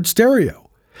record stereo.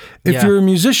 If you're a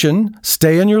musician,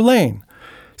 stay in your lane.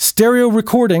 Stereo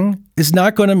recording is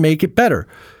not going to make it better.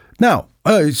 Now,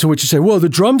 so what you say, well, the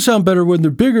drums sound better when they're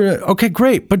bigger. Okay,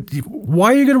 great. But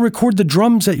why are you going to record the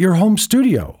drums at your home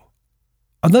studio?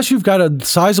 Unless you've got a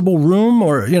sizable room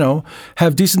or,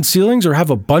 have decent ceilings or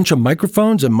have a bunch of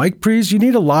microphones and mic pre's, you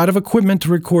need a lot of equipment to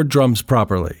record drums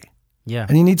properly. Yeah.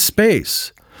 And you need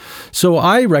space. So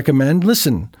I recommend,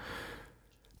 listen,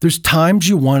 there's times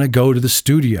you want to go to the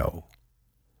studio.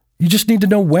 You just need to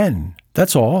know when.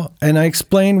 That's all. And I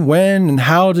explain when and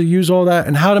how to use all that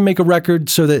and how to make a record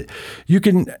so that you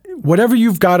can, whatever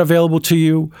you've got available to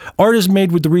you, art is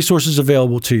made with the resources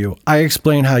available to you. I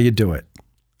explain how you do it.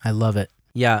 I love it.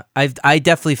 Yeah, I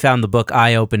definitely found the book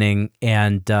eye-opening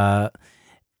and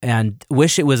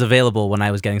wish it was available when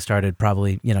I was getting started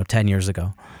probably, 10 years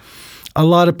ago. A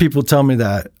lot of people tell me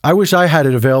that. I wish I had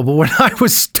it available when I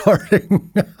was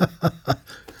starting.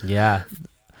 Yeah.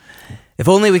 If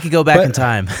only we could go back in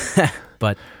time.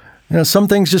 But some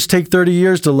things just take 30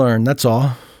 years to learn. That's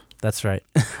all. That's right.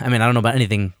 I mean, I don't know about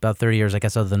anything about 30 years, I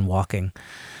guess, other than walking.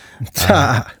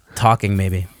 Talking,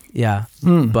 maybe. Yeah.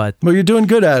 But well, you're doing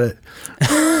good at it.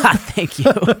 Thank you.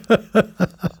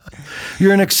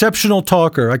 You're an exceptional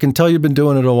talker. I can tell you've been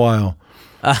doing it a while.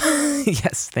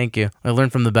 Yes, thank you. I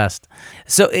learned from the best.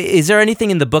 So is there anything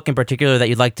in the book in particular that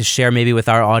you'd like to share maybe with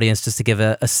our audience just to give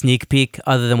a sneak peek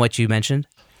other than what you mentioned?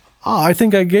 I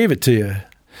think I gave it to you.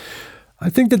 I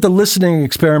think that the listening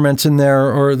experiments in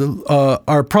there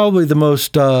are probably the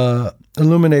most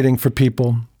illuminating for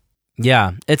people.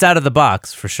 Yeah, it's out of the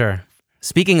box for sure.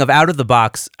 Speaking of out of the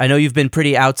box, I know you've been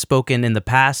pretty outspoken in the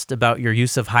past about your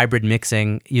use of hybrid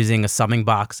mixing using a summing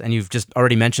box, and you've just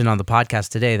already mentioned on the podcast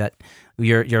today that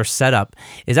your setup.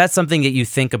 Is that something that you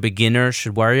think a beginner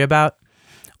should worry about?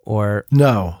 Or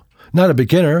no, not a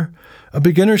beginner. A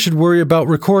beginner should worry about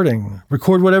recording.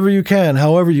 Record whatever you can,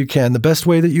 however you can, the best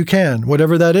way that you can,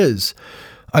 whatever that is.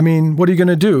 I mean, what are you going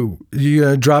to do? You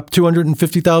going to drop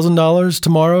 $250,000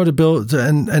 tomorrow to build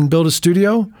and build a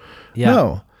studio? Yeah.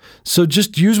 No. So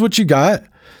just use what you got.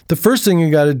 The first thing you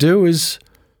got to do is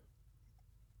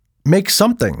make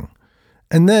something.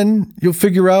 And then you'll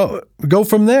figure out, go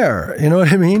from there. You know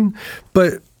what I mean?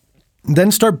 But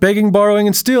Then start begging, borrowing,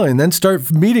 and stealing. Then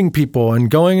start meeting people and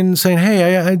going and saying,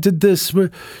 hey, I did this. You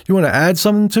want to add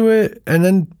something to it? And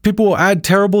then people will add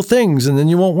terrible things, and then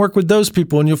you won't work with those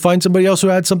people, and you'll find somebody else who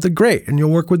adds something great, and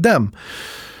you'll work with them.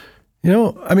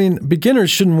 Beginners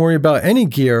shouldn't worry about any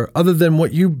gear other than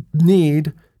what you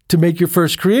need to make your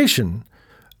first creation.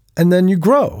 And then you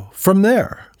grow from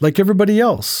there, like everybody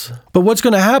else. But what's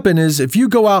going to happen is if you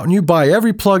go out and you buy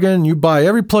every plugin, you buy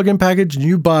every plugin package, and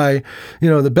you buy,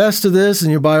 the best of this,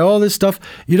 and you buy all this stuff,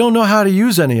 you don't know how to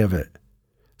use any of it.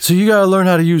 So you got to learn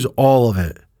how to use all of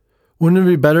it. Wouldn't it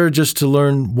be better just to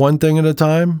learn one thing at a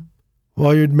time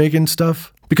while you're making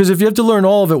stuff? Because if you have to learn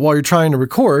all of it while you're trying to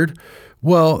record,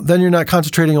 well, then you're not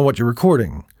concentrating on what you're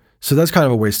recording. So that's kind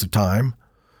of a waste of time.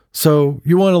 So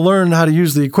you want to learn how to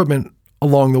use the equipment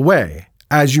along the way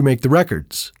as you make the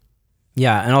records.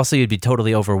 Yeah, and also you'd be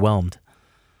totally overwhelmed.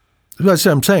 That's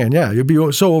what I'm saying, yeah. You'd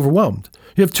be so overwhelmed.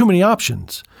 You have too many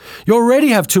options. You already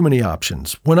have too many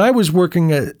options. When I was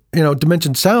working at,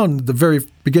 Dimension Sound, the very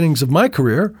beginnings of my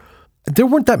career, there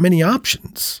weren't that many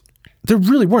options. There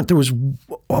really weren't. There was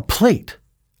a plate.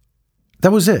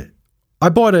 That was it. I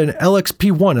bought an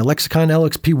LXP1, a Lexicon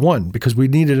LXP1, because we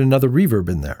needed another reverb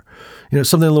in there.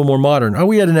 Something a little more modern.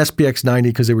 We had an SPX 90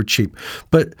 because they were cheap.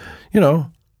 But,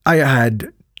 I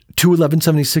had two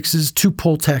 1176s, two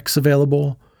Pultecs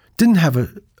available. Didn't have a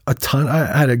ton. I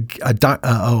had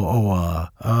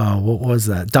what was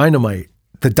that? Dynamite.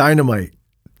 The Dynamite.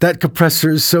 That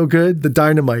compressor is so good, the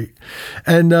Dynamite.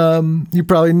 And you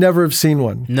probably never have seen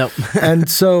one. Nope. And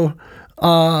so,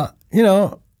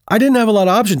 I didn't have a lot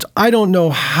of options. I don't know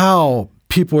how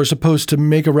people are supposed to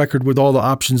make a record with all the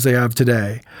options they have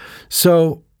today.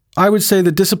 So I would say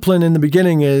the discipline in the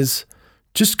beginning is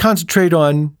just concentrate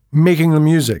on making the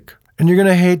music. And you're going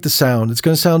to hate the sound. It's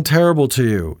going to sound terrible to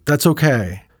you. That's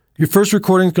okay. Your first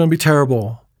recording is going to be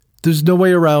terrible. There's no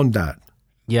way around that.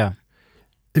 Yeah.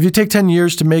 If you take 10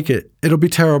 years to make it, it'll be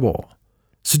terrible.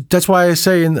 So that's why I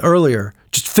say earlier,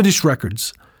 just finish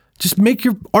records. Just make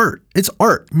your art. It's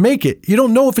art. Make it. You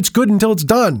don't know if it's good until it's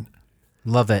done.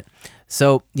 Love it.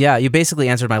 So, yeah, you basically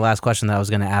answered my last question that I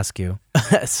was going to ask you.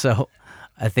 So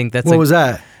I think that's... What was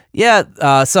that?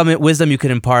 Yeah, some wisdom you could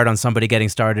impart on somebody getting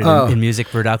started in music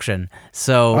production.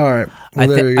 So all right.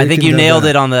 Well, I think you nailed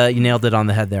it on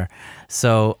the head there.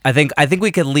 So I think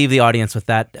we could leave the audience with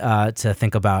that to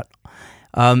think about.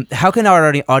 How can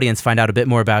our audience find out a bit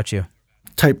more about you?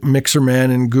 Type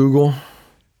Mixerman in Google.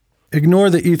 Ignore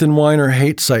the Ethan Weiner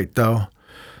hate site, though.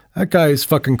 That guy is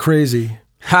fucking crazy.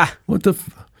 Ha! What the...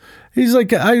 He's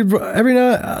like, every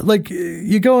night, like,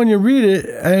 you go and you read it,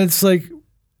 and it's like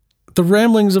the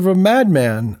ramblings of a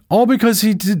madman, all because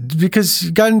he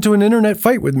got into an internet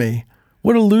fight with me.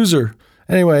 What a loser.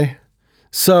 Anyway,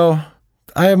 so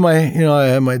I have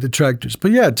my detractors.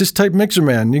 But yeah, just type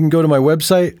Mixerman. You can go to my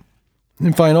website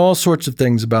and find all sorts of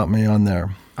things about me on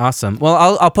there. Awesome. Well,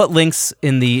 I'll put links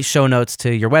in the show notes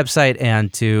to your website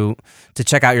and to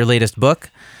check out your latest book.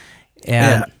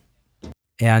 And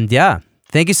yeah,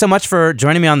 thank you so much for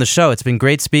joining me on the show. It's been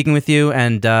great speaking with you,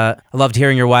 and I loved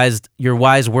hearing your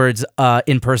wise words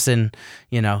in person,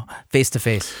 face to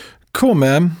face. Cool,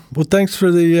 man. Well, thanks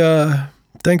for the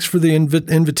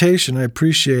invitation. I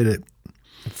appreciate it.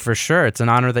 For sure. It's an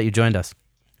honor that you joined us.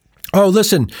 Oh,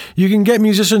 listen, you can get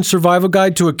Musician's Survival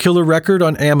Guide to a Killer Record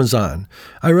on Amazon.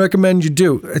 I recommend you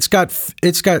do. It's got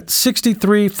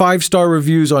 63 5-star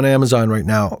reviews on Amazon right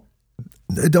now.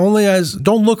 It only has,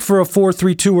 don't look for a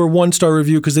 4.32 or 1-star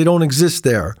review because they don't exist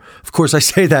there. Of course, I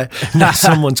say that, not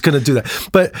someone's going to do that.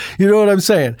 But you know what I'm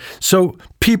saying? So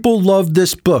people love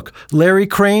this book. Larry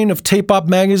Crane of Tape Op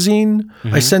Magazine,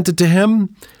 I sent it to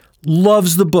him.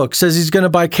 Loves the book, says he's going to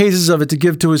buy cases of it to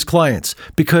give to his clients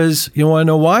because, you want to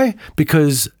know why?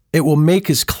 Because it will make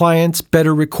his clients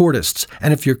better recordists.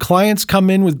 And if your clients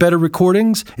come in with better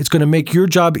recordings, it's going to make your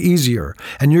job easier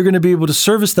and you're going to be able to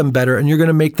service them better and you're going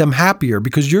to make them happier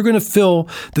because you're going to fill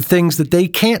the things that they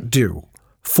can't do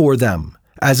for them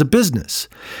as a business.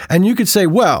 And you could say,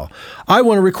 well, I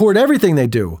want to record everything they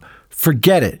do.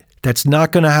 Forget it. That's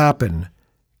not going to happen.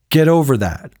 Get over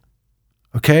that.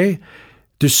 Okay?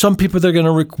 There's some people that are going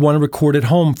to want to record at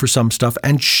home for some stuff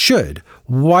and should.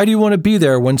 Why do you want to be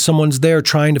there when someone's there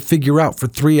trying to figure out for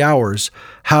 3 hours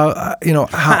how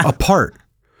apart?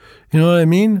 You know what I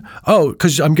mean? Oh,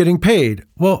 because I'm getting paid.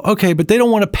 Well, okay, but they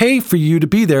don't want to pay for you to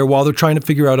be there while they're trying to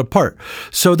figure out a part.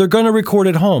 So they're going to record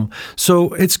at home.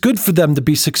 So it's good for them to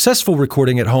be successful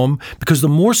recording at home because the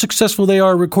more successful they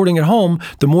are recording at home,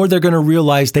 the more they're going to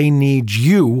realize they need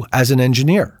you as an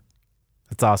engineer.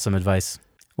 That's awesome advice.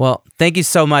 Well, thank you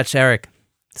so much, Eric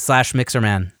 /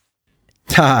 Mixerman.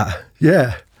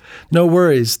 Yeah. No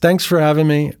worries. Thanks for having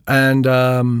me. And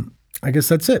I guess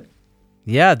that's it.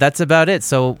 Yeah, that's about it.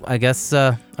 So I guess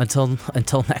until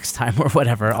next time or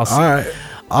whatever. All right.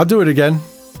 I'll do it again.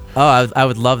 Oh, I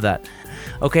would love that.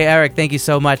 Okay, Eric, thank you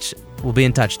so much. We'll be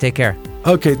in touch. Take care.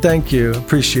 Okay, thank you.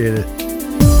 Appreciate it.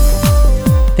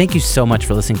 Thank you so much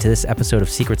for listening to this episode of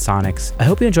Secret Sonics. I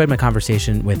hope you enjoyed my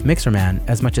conversation with Mixerman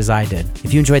as much as I did.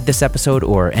 If you enjoyed this episode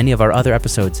or any of our other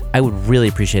episodes, I would really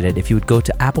appreciate it if you would go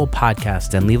to Apple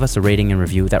Podcasts and leave us a rating and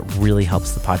review. That really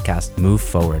helps the podcast move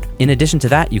forward. In addition to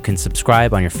that, you can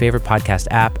subscribe on your favorite podcast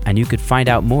app, and you could find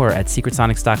out more at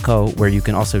secretsonics.co, where you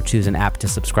can also choose an app to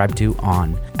subscribe to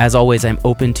on. As always, I'm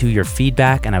open to your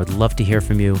feedback, and I would love to hear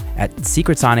from you at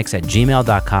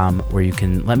secretsonics@gmail.com, where you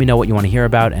can let me know what you want to hear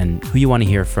about and who you want to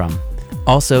hear from.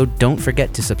 Also, don't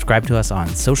forget to subscribe to us on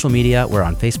social media. We're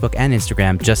on Facebook and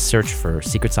Instagram. Just search for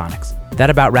Secret Sonics. That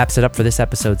about wraps it up for this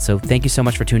episode. So thank you so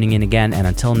much for tuning in again. And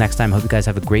until next time, I hope you guys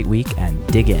have a great week and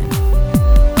dig in.